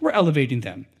here, we're elevating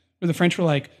them. Where the French were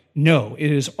like, no,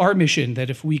 it is our mission that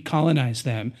if we colonize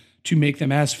them, to make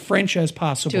them as French as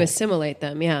possible. To assimilate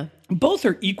them, yeah. Both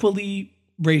are equally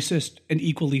racist and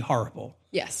equally horrible.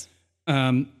 Yes.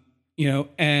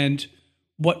 And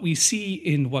what we see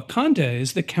in Wakanda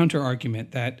is the counter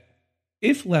argument that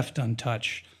if left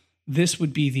untouched, this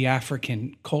would be the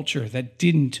African culture that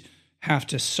didn't have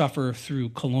to suffer through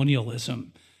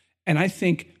colonialism. And I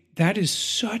think that is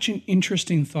such an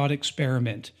interesting thought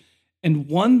experiment, and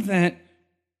one that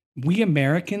we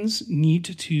Americans need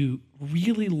to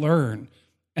really learn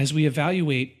as we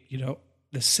evaluate,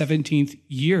 the 17th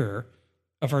year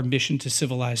of our mission to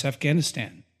civilize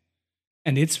Afghanistan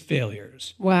and its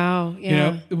failures. Wow.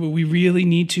 Yeah. We really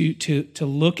need to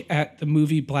look at the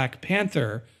movie Black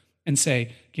Panther and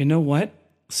say, you know what?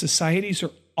 Societies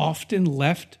are often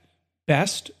left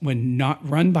best when not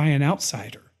run by an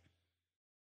outsider.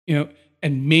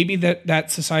 And maybe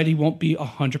that society won't be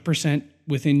 100%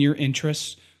 within your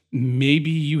interests.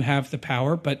 Maybe you have the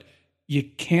power, but you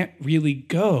can't really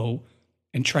go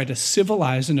and try to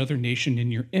civilize another nation in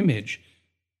your image.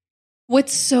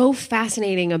 What's so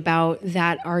fascinating about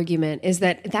that argument is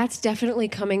that that's definitely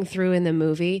coming through in the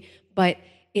movie, but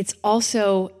it's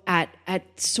also at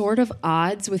sort of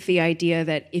odds with the idea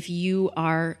that if you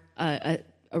are a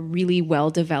really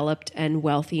well-developed and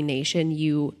wealthy nation,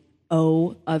 you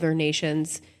owe other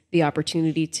nations the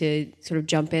opportunity to sort of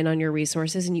jump in on your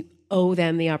resources, and you owe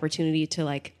them the opportunity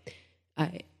to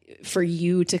for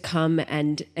you to come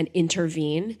and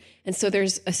intervene. And so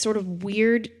there's a sort of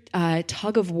weird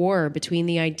tug of war between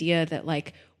the idea that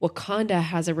like Wakanda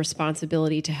has a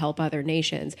responsibility to help other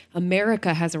nations,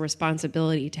 America has a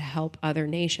responsibility to help other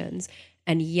nations,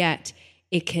 and yet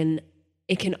it can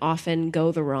often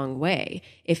go the wrong way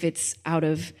if it's out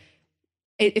of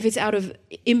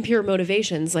impure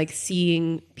motivations, like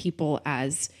seeing people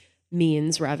as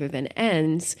means rather than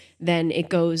ends. Then it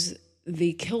goes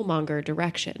the Killmonger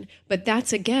direction. But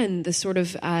that's, again, the sort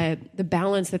of the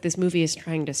balance that this movie is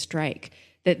trying to strike,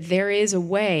 that there is a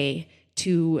way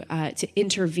to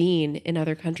intervene in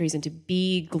other countries and to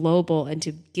be global and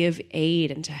to give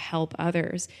aid and to help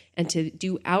others and to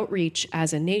do outreach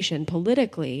as a nation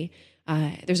politically.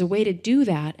 There's a way to do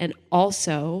that and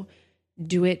also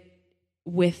do it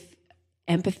with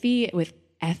empathy, with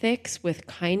ethics, with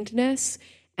kindness,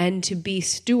 and to be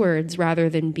stewards rather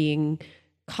than being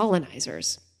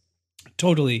colonizers.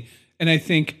 Totally. And I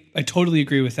think I totally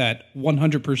agree with that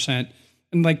 100%.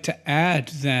 And like to add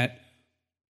that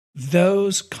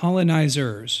those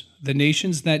colonizers, the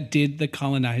nations that did the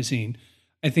colonizing,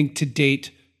 I think to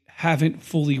date haven't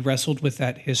fully wrestled with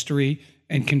that history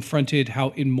and confronted how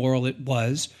immoral it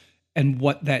was and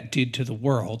what that did to the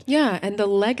world. Yeah, and the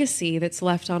legacy that's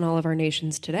left on all of our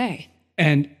nations today.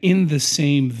 And in the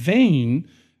same vein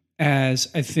as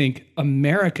I think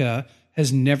America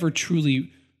has never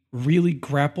truly really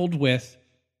grappled with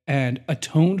and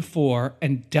atoned for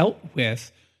and dealt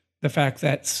with the fact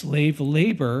that slave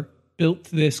labor built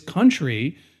this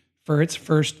country for its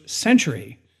first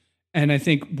century. And I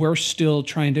think we're still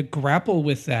trying to grapple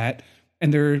with that.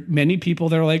 And there are many people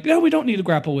that are like, no, we don't need to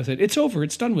grapple with it. It's over.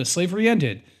 It's done with. Slavery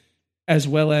ended. As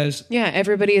well as... Yeah,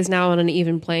 everybody is now on an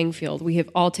even playing field. We have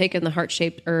all taken the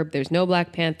heart-shaped herb. There's no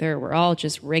Black Panther. We're all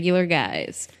just regular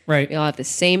guys. Right. We all have the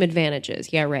same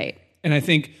advantages. Yeah, right. And I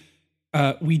think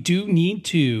we do need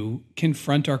to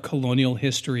confront our colonial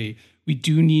history. We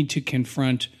do need to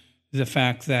confront the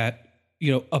fact that,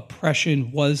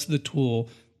 oppression was the tool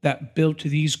that built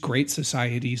these great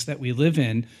societies that we live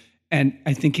in. And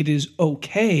I think it is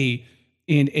okay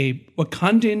in a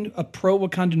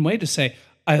pro-Wakandan way to say,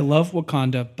 I love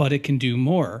Wakanda, but it can do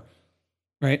more,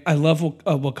 right? I love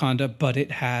Wakanda, but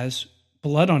it has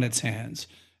blood on its hands.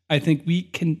 I think we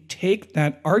can take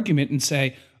that argument and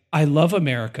say, I love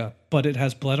America, but it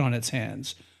has blood on its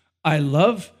hands. I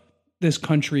love this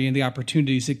country and the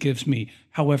opportunities it gives me.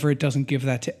 However, it doesn't give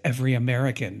that to every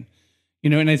American,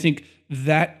 and I think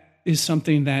that is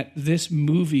something that this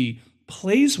movie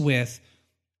plays with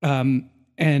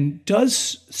and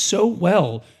does so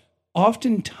well.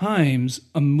 Oftentimes,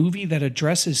 a movie that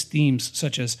addresses themes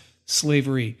such as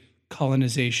slavery,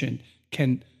 colonization,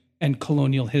 and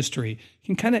colonial history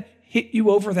can kind of hit you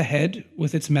over the head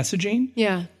with its messaging.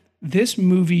 Yeah. This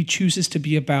movie chooses to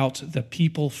be about the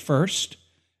people first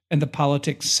and the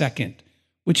politics second,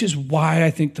 which is why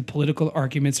I think the political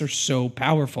arguments are so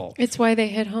powerful. It's why they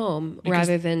hit home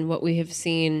rather than what we have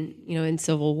seen, in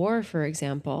Civil War, for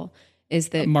example, is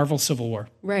that Marvel Civil War.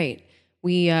 Right.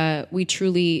 We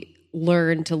truly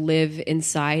learn to live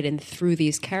inside and through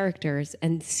these characters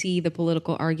and see the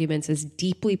political arguments as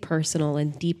deeply personal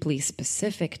and deeply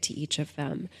specific to each of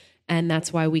them. And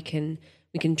that's why we can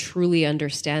truly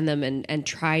understand them and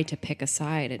try to pick a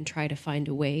side and try to find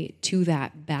a way to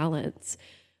that balance.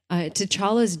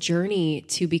 T'Challa's journey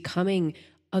to becoming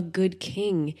a good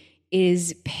king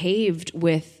is paved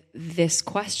with this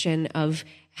question of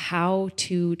how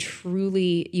to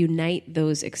truly unite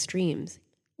those extremes.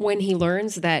 When he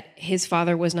learns that his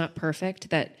father was not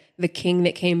perfect, that the king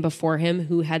that came before him,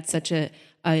 who had such an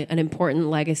important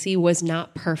legacy, was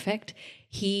not perfect,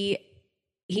 he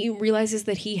realizes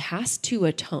that he has to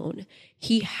atone.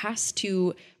 He has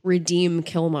to redeem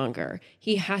Killmonger.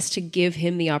 He has to give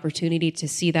him the opportunity to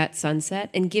see that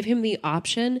sunset and give him the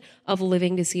option of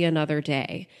living to see another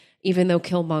day, even though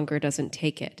Killmonger doesn't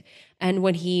take it. And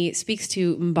when he speaks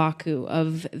to M'Baku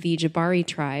of the Jabari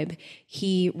tribe,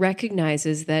 he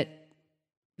recognizes that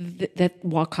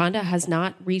Wakanda has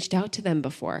not reached out to them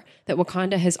before, that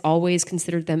Wakanda has always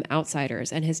considered them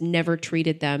outsiders and has never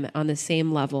treated them on the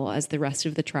same level as the rest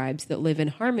of the tribes that live in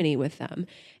harmony with them.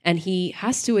 And he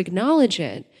has to acknowledge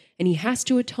it and he has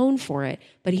to atone for it,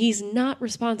 but he's not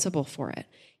responsible for it.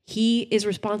 He is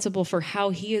responsible for how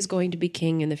he is going to be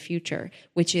king in the future,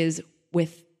 which is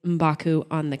with M'Baku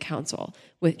on the council,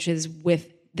 which is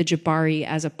with the Jabari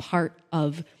as a part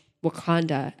of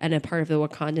Wakanda and a part of the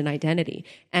Wakandan identity.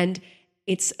 And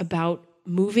it's about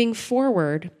moving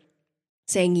forward,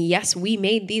 saying, yes, we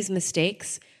made these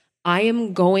mistakes. I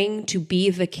am going to be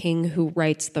the king who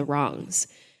rights the wrongs.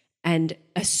 And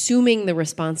assuming the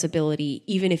responsibility,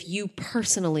 even if you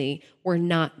personally were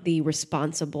not the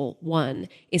responsible one,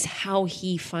 is how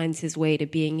he finds his way to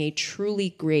being a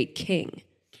truly great king.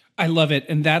 I love it.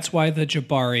 And that's why the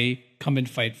Jabari come and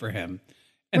fight for him.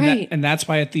 And Right. and that's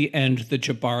why at the end, the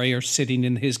Jabari are sitting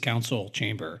in his council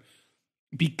chamber,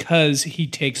 because he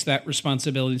takes that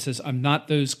responsibility and says, I'm not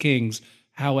those kings.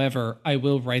 However, I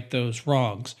will right those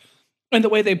wrongs. And the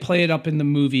way they play it up in the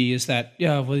movie is that,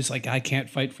 he's like, I can't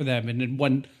fight for them. And then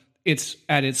when it's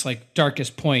at its like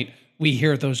darkest point, we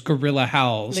hear those guerrilla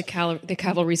howls. The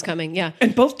cavalry's coming, yeah.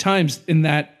 And both times in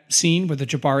that scene where the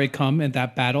Jabari come and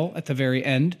that battle at the very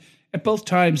end, at both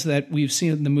times that we've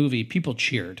seen in the movie, people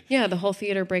cheered. Yeah, the whole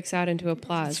theater breaks out into It's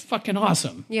applause. fucking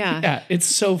awesome. Yeah. Yeah, it's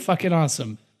so fucking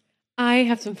awesome. I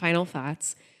have some final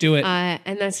thoughts. Do it.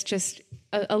 And that's just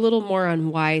a little more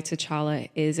on why T'Challa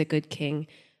is a good king.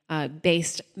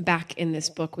 Based back in this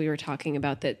book we were talking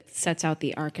about that sets out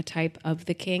the archetype of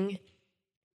the king.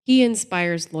 He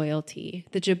inspires loyalty.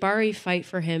 The Jabari fight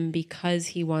for him because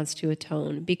he wants to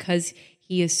atone, because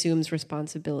he assumes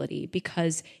responsibility,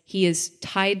 because he is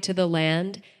tied to the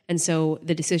land. And so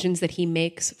the decisions that he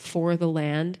makes for the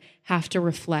land have to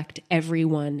reflect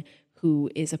everyone who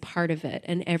is a part of it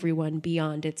and everyone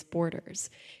beyond its borders.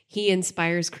 He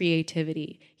inspires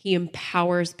creativity. He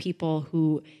empowers people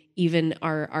who even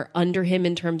are under him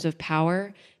in terms of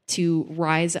power to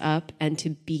rise up and to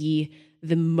be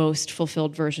the most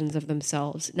fulfilled versions of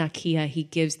themselves. Nakia, he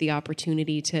gives the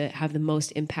opportunity to have the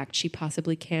most impact she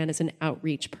possibly can as an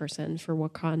outreach person for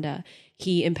Wakanda.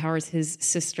 He empowers his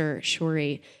sister,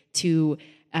 Shuri, to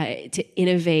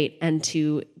innovate and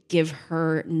to give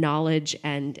her knowledge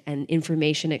and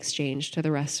information exchange to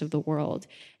the rest of the world.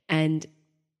 And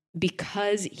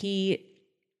because he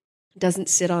doesn't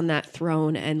sit on that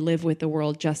throne and live with the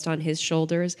world just on his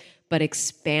shoulders, but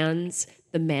expands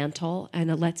the mantle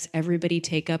and lets everybody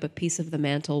take up a piece of the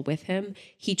mantle with him,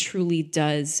 he truly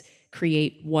does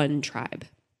create one tribe.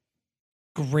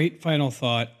 Great final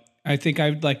thought. I think I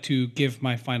would like to give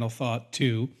my final thought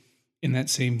too, in that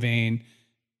same vein,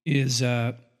 is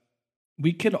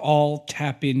we could all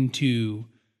tap into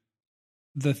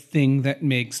the thing that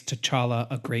makes T'Challa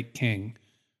a great king.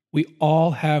 We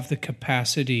all have the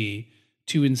capacity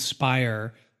to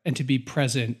inspire and to be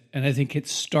present. And I think it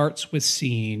starts with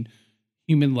seeing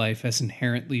human life as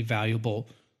inherently valuable.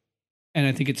 And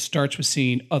I think it starts with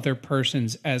seeing other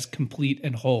persons as complete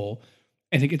and whole.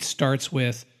 I think it starts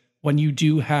with when you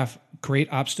do have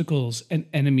great obstacles and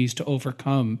enemies to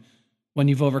overcome, when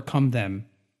you've overcome them,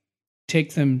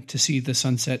 take them to see the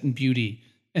sunset and beauty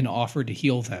and offer to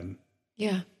heal them.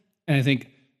 Yeah. And I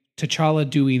think T'Challa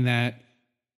doing that,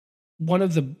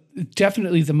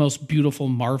 definitely the most beautiful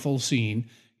Marvel scene.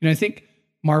 I think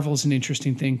Marvel is an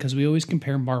interesting thing because we always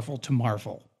compare Marvel to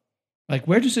Marvel. Like,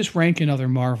 where does this rank in other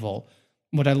Marvel?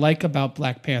 What I like about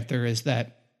Black Panther is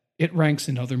that it ranks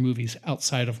in other movies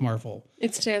outside of Marvel.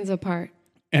 It stands apart.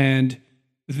 And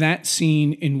that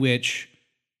scene in which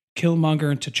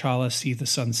Killmonger and T'Challa see the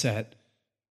sunset,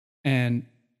 and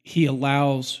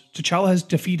T'Challa has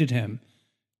defeated him,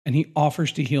 and he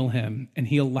offers to heal him, and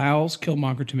he allows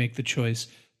Killmonger to make the choice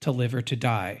to live or to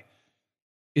die,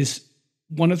 is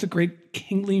one of the great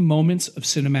kingly moments of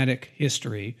cinematic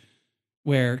history,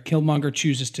 where Killmonger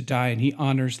chooses to die and he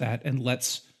honors that and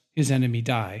lets his enemy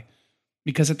die.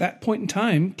 Because at that point in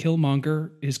time,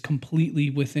 Killmonger is completely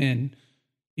within,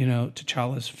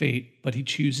 T'Challa's fate, but he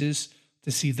chooses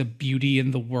to see the beauty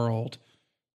in the world.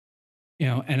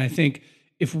 And I think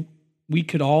if we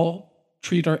could all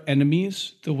treat our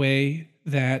enemies the way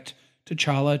that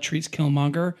T'Challa treats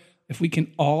Killmonger, if we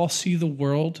can all see the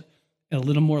world a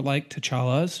little more like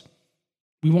T'Challa's,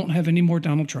 we won't have any more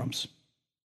Donald Trumps.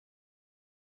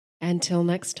 Until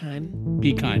next time,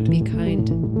 Be kind. be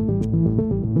kind.